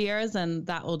next 5 years, and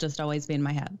that will just always be in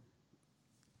my head.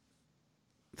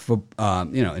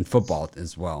 In football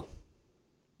as well.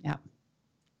 Yeah.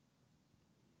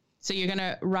 So you're going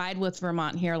to ride with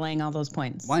Vermont here, laying all those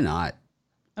points. Why not?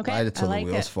 Okay. Ride it till the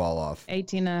wheels fall off.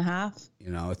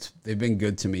 18.5. They've been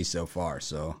good to me so far,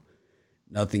 so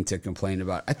nothing to complain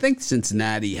about. I think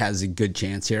Cincinnati has a good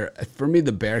chance here. For me,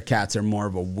 the Bearcats are more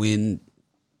of a win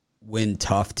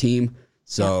tough team.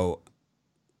 So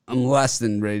I'm less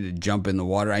than ready to jump in the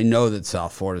water. I know that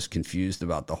South Florida's confused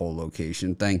about the whole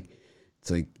location thing. It's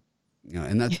like,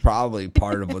 and that's probably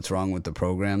part of what's wrong with the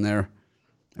program there.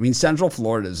 I mean, Central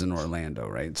Florida is in Orlando,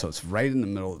 right? So it's right in the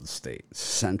middle of the state,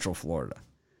 Central Florida.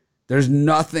 There's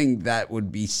nothing that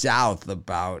would be south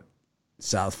about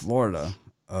South Florida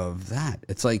of that.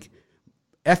 It's like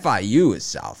FIU is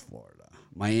South Florida.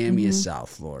 Miami is South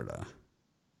Florida.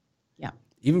 Yeah.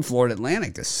 Even Florida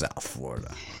Atlantic is South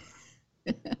Florida.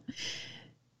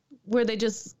 Were they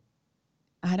just,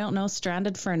 I don't know,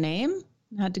 stranded for a name?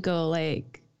 Had to go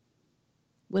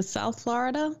with South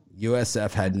Florida?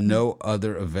 USF had no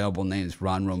other available names.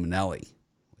 Ron Romanelli.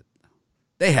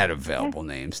 They had available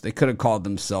names. They could have called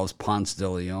themselves Ponce de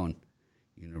Leon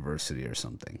University or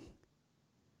something.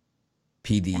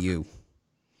 PDU.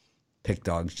 Pick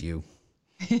Dogs U.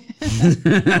 I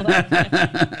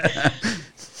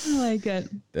like it.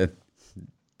 That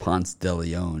Ponce de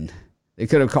Leon. They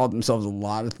could have called themselves a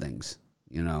lot of things,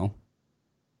 They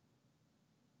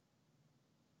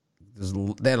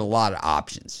had a lot of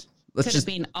options. Could have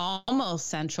been almost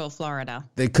Central Florida.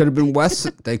 They could have been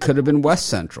West. They could have been West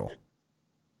Central.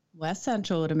 West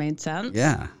Central would have made sense.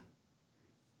 Yeah.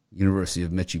 University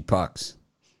of Mitchie Pucks.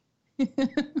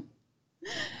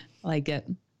 Like it.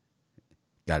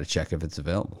 Got to check if it's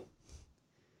available.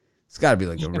 It's got to be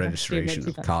like a registration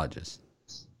of colleges.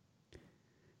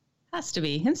 Has to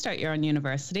be. You can start your own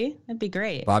university. That'd be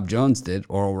great. Bob Jones did.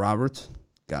 Oral Roberts.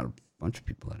 Got a bunch of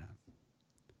people that have.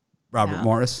 Robert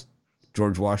Morris,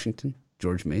 George Washington,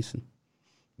 George Mason,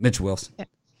 Mitch Wilson. Yeah.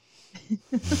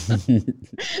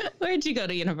 Where'd you go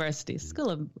to university? School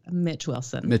of Mitch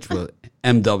Wilson. Mitch Wilson.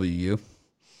 MWU.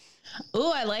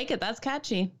 Oh, I like it. That's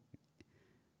catchy.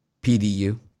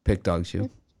 PDU. Pick Dogs U.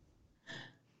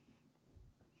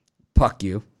 Puck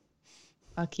U.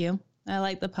 Puck U. I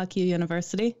like the Puck U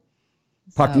University.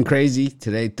 Puck and Crazy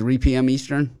today, 3 p.m.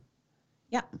 Eastern.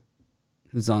 Yeah.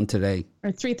 Who's on today?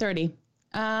 Or 3:30.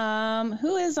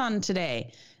 Who is on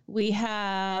today? We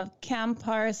have Cam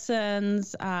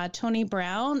Parsons, Tony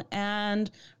Brown, and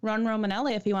Ron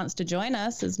Romanelli, if he wants to join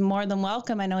us, is more than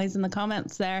welcome. I know he's in the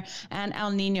comments there. And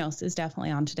Al Ninos is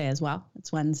definitely on today as well.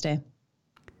 It's Wednesday.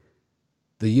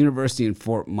 The university in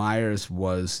Fort Myers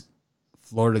was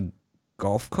Florida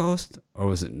Gulf Coast, or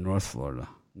was it North Florida?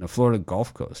 No, Florida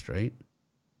Gulf Coast, right?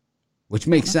 Which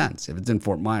makes sense. If it's in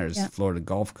Fort Myers, Florida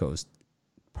Gulf Coast,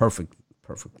 perfectly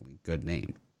good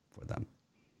name for them.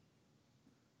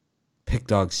 Pick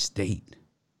Dog State.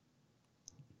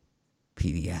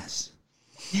 PDS.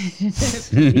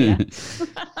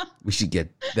 We should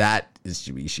get that.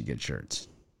 We should get shirts.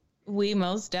 We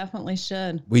most definitely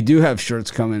should. We do have shirts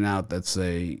coming out that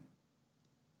say,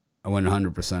 I win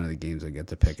 100% of the games I get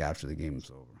to pick after the game is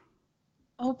over.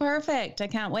 Oh, perfect. I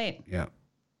can't wait. Yeah.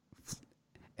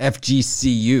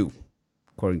 FGCU,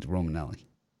 according to Romanelli.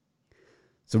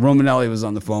 So Romanelli was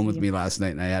on the phone with me last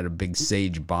night, and I had a big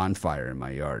sage bonfire in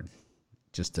my yard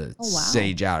just to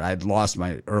sage out. I had lost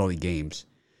my early games,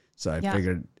 so I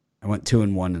figured I went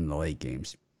 2-1 in the late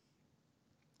games.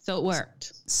 So it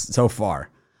worked so far,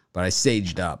 but I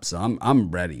saged up, so I'm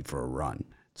ready for a run.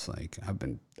 It's like I've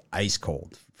been ice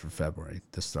cold for February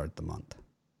to start the month.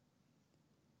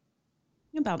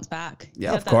 You bounce back.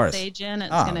 Yeah, of course. Sage in,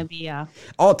 it's gonna be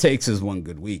all it takes is one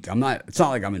good week. It's not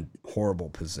like I'm in horrible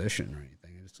position or anything.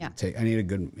 I need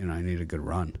a good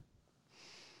run.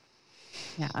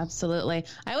 Yeah, absolutely.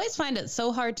 I always find it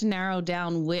so hard to narrow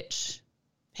down which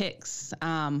picks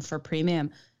for premium.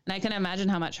 And I can imagine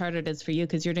how much harder it is for you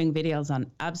because you're doing videos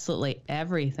on absolutely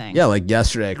everything. Yeah, like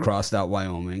yesterday I crossed out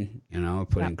Wyoming,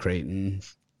 put in Creighton,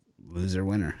 loser,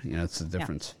 winner. It's the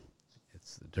difference. Yeah.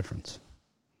 It's the difference.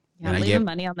 Yeah, leaving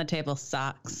money on the table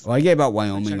sucks. Well, I gave out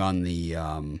Wyoming on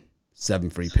the 7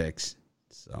 free picks.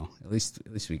 So at least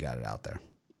we got it out there.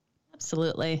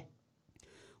 Absolutely.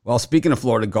 Well, speaking of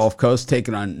Florida Gulf Coast,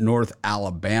 taking on North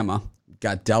Alabama.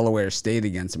 Got Delaware State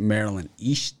against Maryland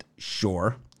East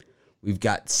Shore. We've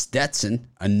got Stetson,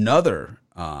 another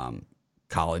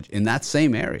college in that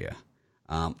same area,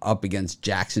 up against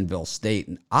Jacksonville State.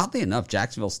 And oddly enough,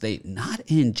 Jacksonville State, not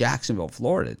in Jacksonville,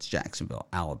 Florida. It's Jacksonville,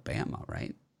 Alabama,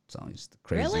 right? It's always the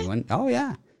crazy one. Oh,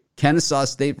 yeah. Kennesaw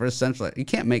State versus Central. You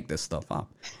can't make this stuff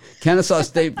up. Kennesaw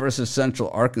State versus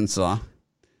Central Arkansas.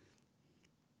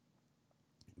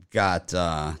 Got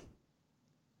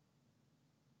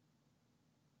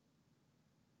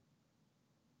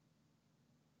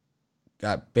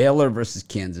Baylor versus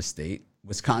Kansas State.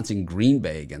 Wisconsin Green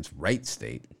Bay against Wright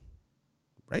State.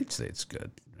 Wright State's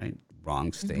good, right?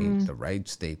 Wrong state, the right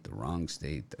state, the wrong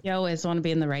state. You always want to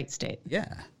be in the right state.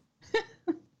 Yeah.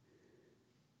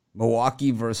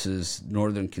 Milwaukee versus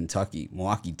Northern Kentucky.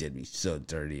 Milwaukee did me so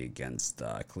dirty against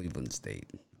Cleveland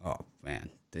State. Oh, man.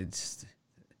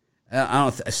 I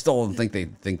still don't think they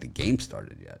think the game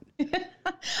started yet.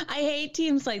 I hate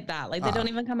teams like that. Like they don't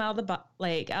even come out of the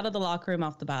out of the locker room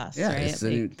off the bus. Yeah,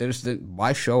 right?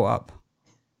 Why show up?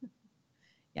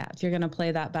 Yeah, if you're gonna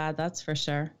play that bad, that's for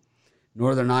sure.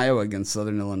 Northern Iowa against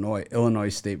Southern Illinois. Illinois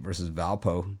State versus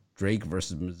Valpo. Drake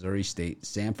versus Missouri State.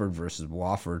 Samford versus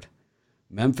Wofford.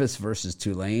 Memphis versus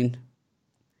Tulane.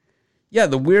 Yeah,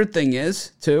 the weird thing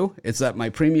is, too, it's that my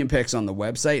premium picks on the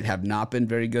website have not been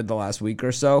very good the last week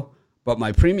or so, but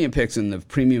my premium picks in the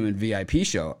premium and VIP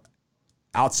show,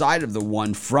 outside of the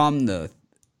one from the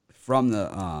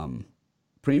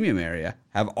premium area,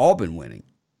 have all been winning.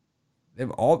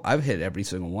 I've hit every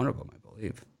single one of them, I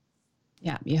believe.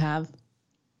 Yeah, you have.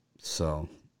 So,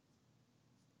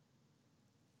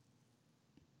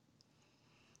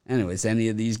 anyways, any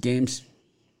of these games?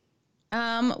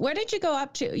 Where did you go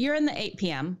up to? You're in the 8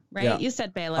 p.m., right? Yeah. You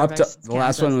said Baylor. Up to the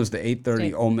last one was the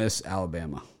 8:30 Ole Miss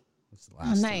Alabama.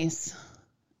 Oh, nice.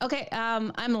 Okay,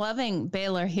 I'm loving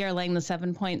Baylor here laying the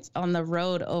 7 points on the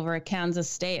road over Kansas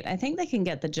State. I think they can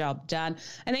get the job done.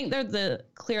 I think they're the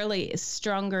clearly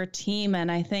stronger team,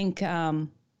 and I think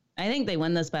they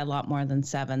win this by a lot more than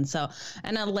 7. So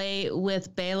I'm going to lay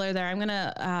with Baylor there. I'm going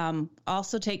to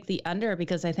also take the under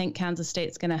because I think Kansas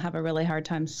State's going to have a really hard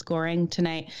time scoring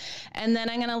tonight. And then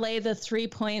I'm going to lay the 3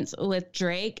 points with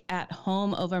Drake at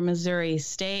home over Missouri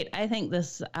State. I think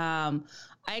this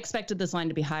I expected this line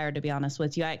to be higher, to be honest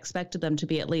with you. I expected them to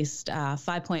be at least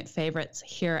 5-point favorites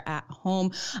here at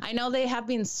home. I know they have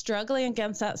been struggling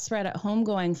against that spread at home,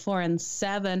 going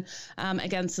 4-7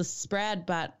 against the spread,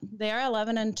 but they are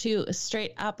 11-2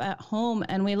 straight up at home.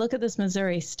 And we look at this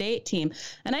Missouri State team,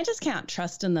 and I just can't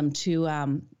trust in them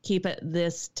to keep it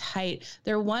this tight.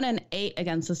 They're 1-8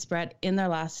 against the spread in their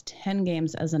last 10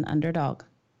 games as an underdog.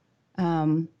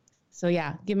 So,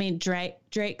 yeah, give me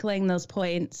Drake laying those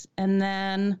points. And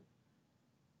then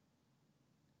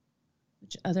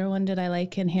which other one did I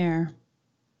like in here?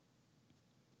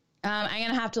 I'm going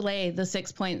to have to lay the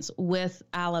 6 points with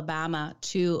Alabama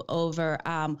over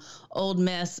Ole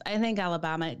Miss. I think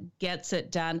Alabama gets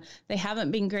it done. They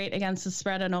haven't been great against the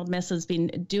spread, and Ole Miss has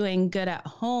been doing good at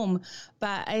home.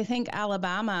 But I think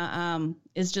Alabama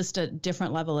is just a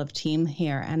different level of team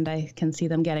here, and I can see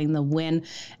them getting the win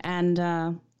and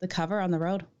the cover on the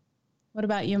road. What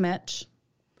about you, Mitch?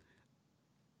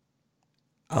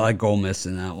 I like Ole Miss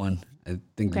in that one. I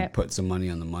think we put some money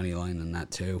on the money line on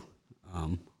that too.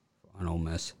 On Ole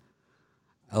Miss.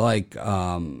 I like,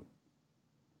 I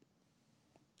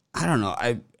don't know.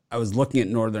 I was looking at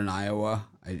Northern Iowa.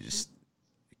 I just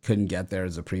couldn't get there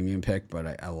as a premium pick,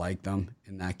 but I like them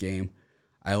in that game.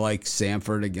 I like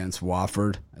Samford against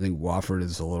Wofford. I think Wofford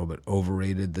is a little bit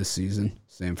overrated this season.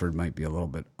 Samford might be a little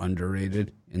bit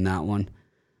underrated in that one.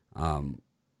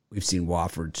 We've seen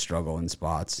Wofford struggle in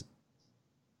spots.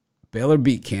 Baylor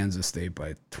beat Kansas State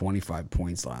by 25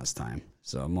 points last time,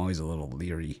 so I'm always a little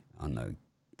leery on the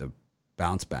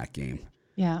bounce back game.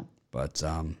 Yeah. But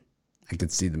I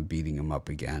could see them beating them up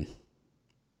again.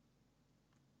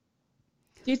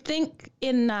 Do you think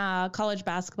in college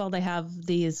basketball they have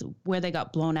these where they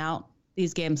got blown out,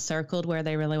 these games circled where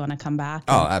they really want to come back?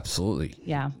 Oh, absolutely.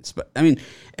 Yeah. I mean,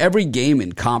 every game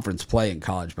in conference play in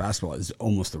college basketball is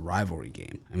almost a rivalry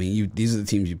game. I mean, these are the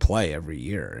teams you play every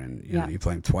year, and you know you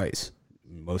play them twice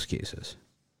in most cases.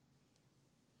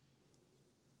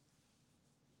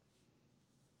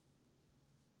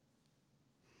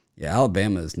 Yeah,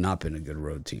 Alabama has not been a good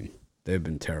road team. They've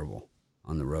been terrible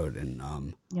on the road, and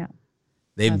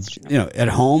they've at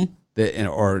home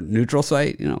or neutral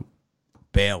site,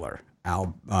 Baylor,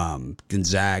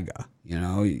 Gonzaga,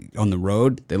 on the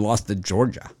road they lost to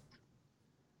Georgia.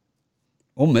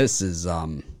 Ole Miss is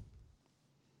not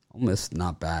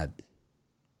bad.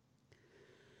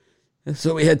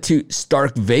 So we head to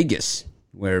Stark Vegas,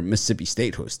 where Mississippi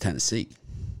State hosts Tennessee.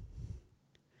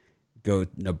 Go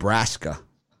Nebraska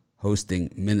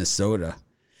hosting Minnesota.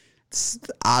 It's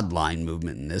odd line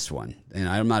movement in this one. And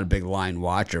I'm not a big line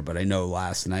watcher, but I know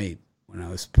last night when I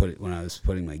was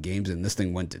putting my games in, this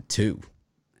thing went to 2,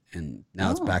 and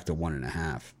now it's back to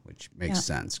 1.5, which makes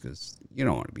sense because you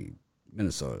don't want to be.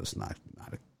 Minnesota's not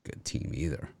a good team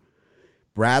either.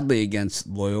 Bradley against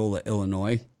Loyola,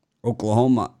 Illinois.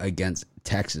 Oklahoma against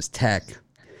Texas Tech.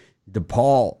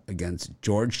 DePaul against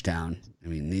Georgetown. I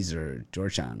mean,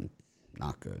 Georgetown,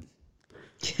 not good.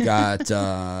 Got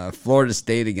Florida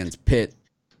State against Pitt.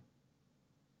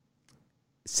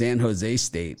 San Jose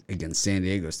State against San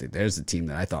Diego State. There's a team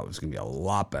that I thought was going to be a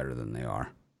lot better than they are.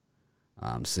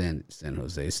 San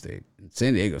Jose State.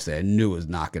 San Diego State I knew was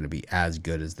not going to be as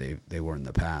good as they were in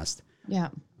the past. Yeah.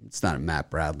 It's not a Matt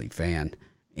Bradley fan.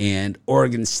 And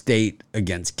Oregon State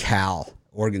against Cal.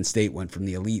 Oregon State went from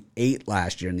the Elite 8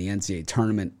 last year in the NCAA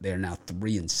tournament. They're now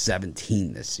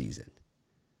 3-17 this season.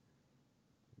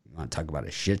 You want to talk about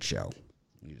a shit show?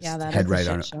 You just head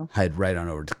right on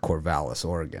over to Corvallis,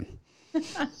 Oregon.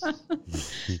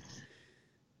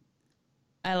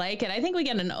 I like it. I think we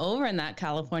get an over in that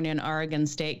California and Oregon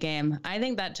State game. I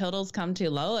think that total's come too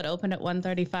low. It opened at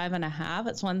 135.5.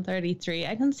 It's 133.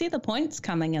 I can see the points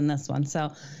coming in this one. So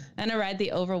I'm going to ride the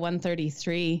over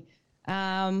 133.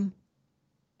 And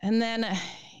then,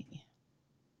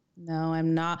 no,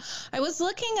 I'm not. I was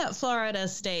looking at Florida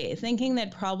State, thinking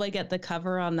they'd probably get the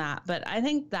cover on that. But I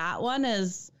think that one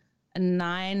is a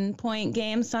 9-point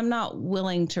game, so I'm not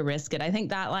willing to risk it. I think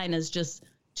that line is just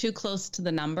too close to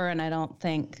the number, and I don't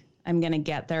think I'm going to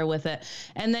get there with it.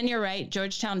 And then you're right,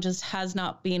 Georgetown just has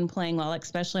not been playing well,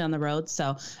 especially on the road.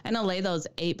 So I'm going to lay those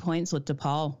 8 points with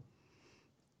DePaul.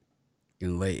 You're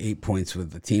going to lay 8 points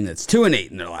with the team that's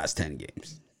 2-8 in their last 10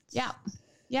 games. Yeah.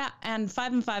 Yeah, and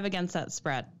 5-5 against that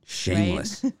spread.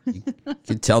 Shameless. Right? You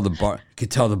could tell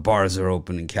the bars are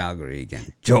open in Calgary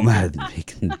again. Joe Madden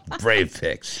making brave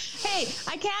picks. Hey,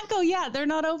 I can't go yet. They're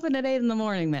not open at 8 in the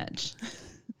morning, Mitch.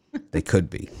 They could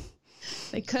be.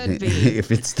 They could be.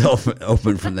 If it's still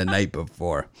open from the night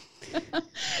before.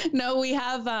 No, we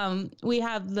have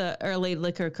the early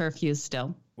liquor curfew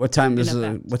still. What time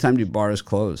do bars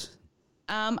close?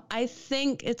 I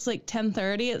think it's like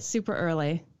 10:30. It's super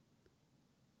early.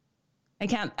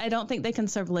 I don't think they can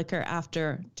serve liquor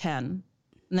after 10.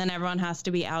 And then everyone has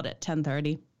to be out at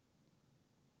 10:30.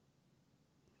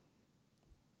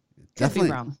 Definitely. Could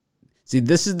be wrong. See,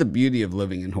 this is the beauty of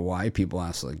living in Hawaii. People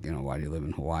ask, like, why do you live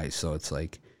in Hawaii? So it's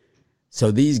like,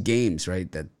 so these games, right?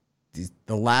 The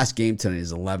last game tonight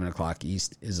is 11 o'clock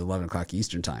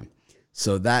Eastern time.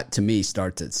 So that to me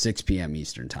starts at 6 p.m.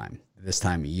 Eastern time this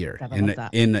time of year.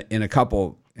 In a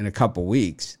couple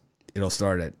weeks, it'll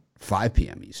start at 5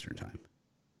 p.m. Eastern time.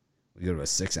 We go to a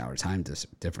 6-hour time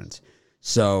difference.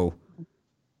 So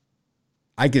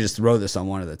I could just throw this on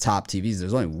one of the top TVs.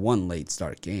 There's only one late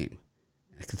start game.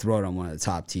 I could throw it on one of the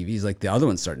top TVs. Like the other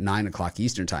ones start 9 o'clock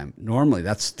Eastern time. Normally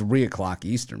that's 3 o'clock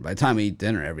Eastern. By the time I eat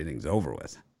dinner, everything's over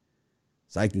with.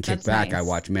 So I can kick back. Nice. I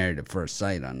watch Married at First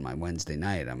Sight on my Wednesday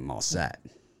night. I'm all set.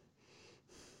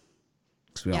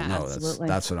 Because we all know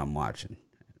that's what I'm watching.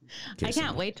 I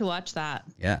can't wait to watch that.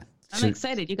 Yeah. I'm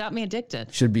excited. You got me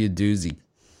addicted. Should be a doozy.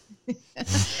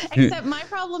 Except my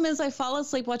problem is I fall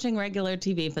asleep watching regular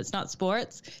TV. If it's not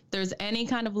sports, if there's any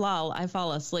kind of lull, I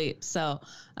fall asleep. So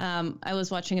I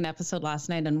was watching an episode last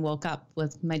night and woke up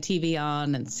with my TV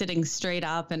on and sitting straight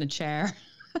up in a chair.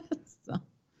 So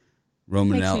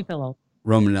Roman makes me feel old.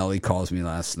 Romanelli calls me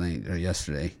last night or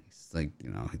yesterday. It's like,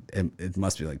 it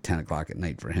must be like 10 o'clock at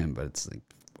night for him, but it's like,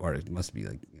 or it must be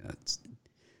like, it's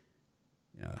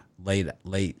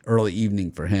late, early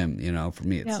evening for him. For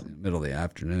me, it's middle of the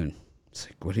afternoon. It's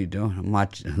like, what are you doing? I'm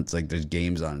watching. It's like there's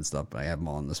games on and stuff, but I have them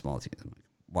all on the small TV. I'm like,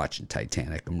 watching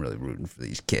Titanic. I'm really rooting for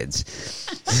these kids.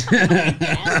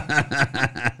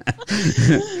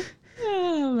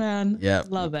 Oh man, yeah,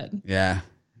 love it. Yeah,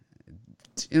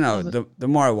 the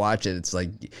more I watch it, it's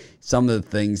like some of the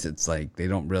things. It's like they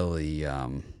don't really,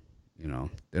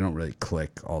 they don't really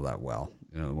click all that well.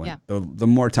 The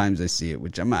more times I see it,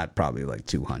 which I'm at probably like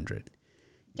 200.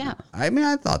 Yeah, I mean,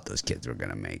 I thought those kids were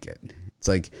gonna make it. It's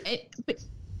like.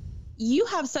 You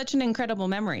have such an incredible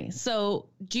memory. So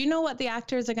do you know what the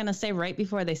actors are going to say right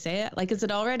before they say it? Like, is it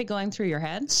already going through your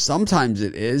head? Sometimes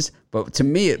it is, but to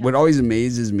me, what always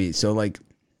amazes me. So like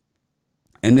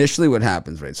initially what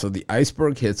happens, right? So the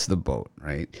iceberg hits the boat,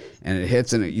 right? And it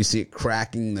hits and you see it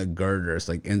cracking the girders,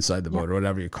 like inside the boat or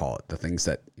whatever you call it. The things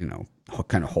that,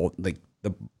 kind of hold, like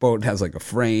the boat has like a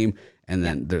frame and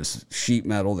then there's sheet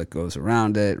metal that goes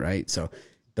around it, right? So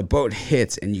the boat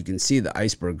hits and you can see the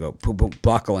iceberg go boom, boom,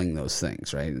 buckling those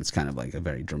things, right? It's kind of like a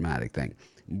very dramatic thing.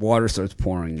 Water starts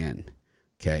pouring in,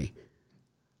 okay?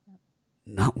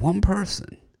 Not one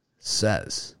person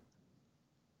says,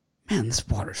 man, this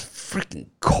water's freaking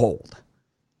cold.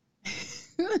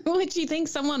 Which you think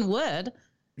someone would.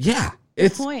 Yeah.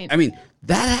 I mean,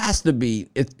 that has to be,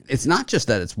 it's not just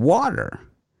that it's water.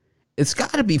 It's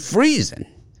got to be freezing.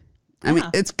 I mean,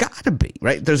 it's got to be,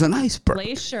 right? There's an iceberg.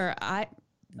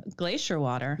 Glacier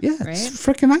water. Yeah, right? It's a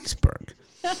freaking iceberg.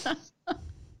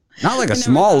 Not like a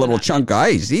small little chunk of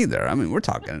ice either. I mean, we're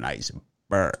talking an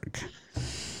iceberg.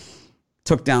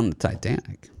 Took down the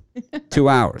Titanic. 2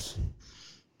 hours.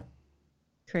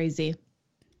 Crazy.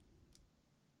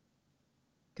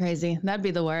 That'd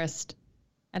be the worst.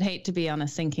 I'd hate to be on a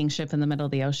sinking ship in the middle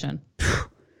of the ocean.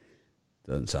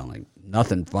 Doesn't sound like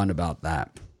nothing fun about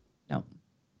that. No,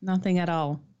 nothing at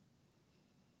all.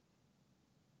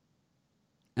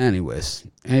 Anyways,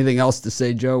 anything else to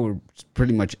say, Joe? We're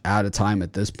pretty much out of time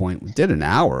at this point. We did an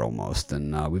hour almost,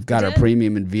 and we've got our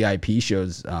premium and VIP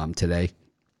shows today.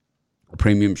 A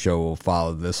premium show will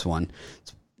follow this one.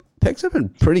 Picks have been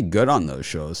pretty good on those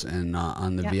shows and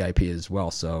on the VIP as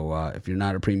well. So if you're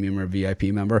not a premium or VIP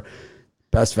member,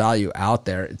 best value out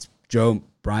there. It's Joe,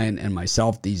 Brian, and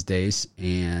myself these days.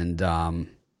 And,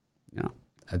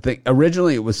 I think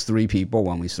originally it was 3 people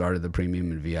when we started the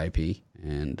premium and VIP.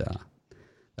 And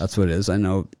that's what it is. I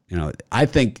know, I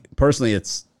think personally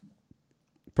it's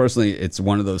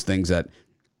one of those things that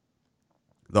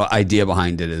the idea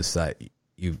behind it is that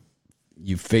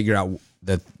you figure out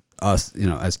that us,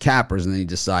 as cappers, and then you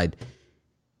decide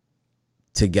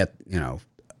to get,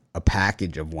 a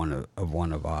package of one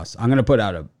of us. I'm going to put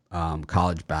out a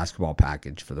college basketball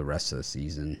package for the rest of the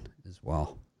season as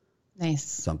well. Nice.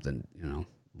 Something,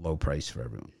 low price for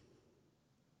everyone.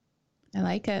 I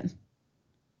like it.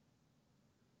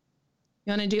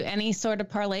 You want to do any sort of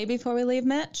parlay before we leave,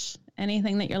 Mitch?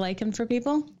 Anything that you're liking for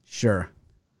people? Sure.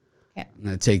 Okay. I'm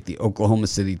going to take the Oklahoma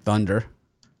City Thunder.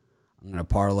 I'm going to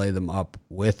parlay them up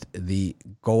with the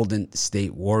Golden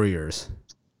State Warriors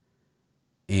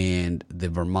and the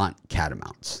Vermont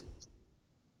Catamounts.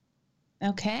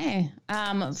 Okay.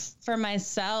 For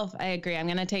myself, I agree. I'm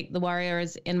going to take the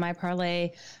Warriors in my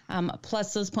parlay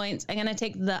plus those points. I'm going to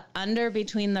take the under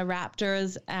between the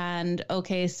Raptors and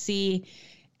OKC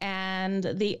and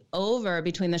the over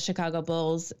between the Chicago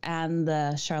Bulls and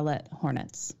the Charlotte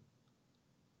Hornets.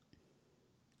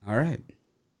 All right.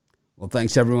 Well,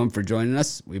 thanks everyone for joining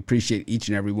us. We appreciate each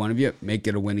and every one of you. Make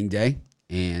it a winning day,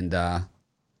 and we'll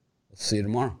see you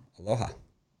tomorrow. Aloha.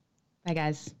 Bye,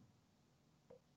 guys.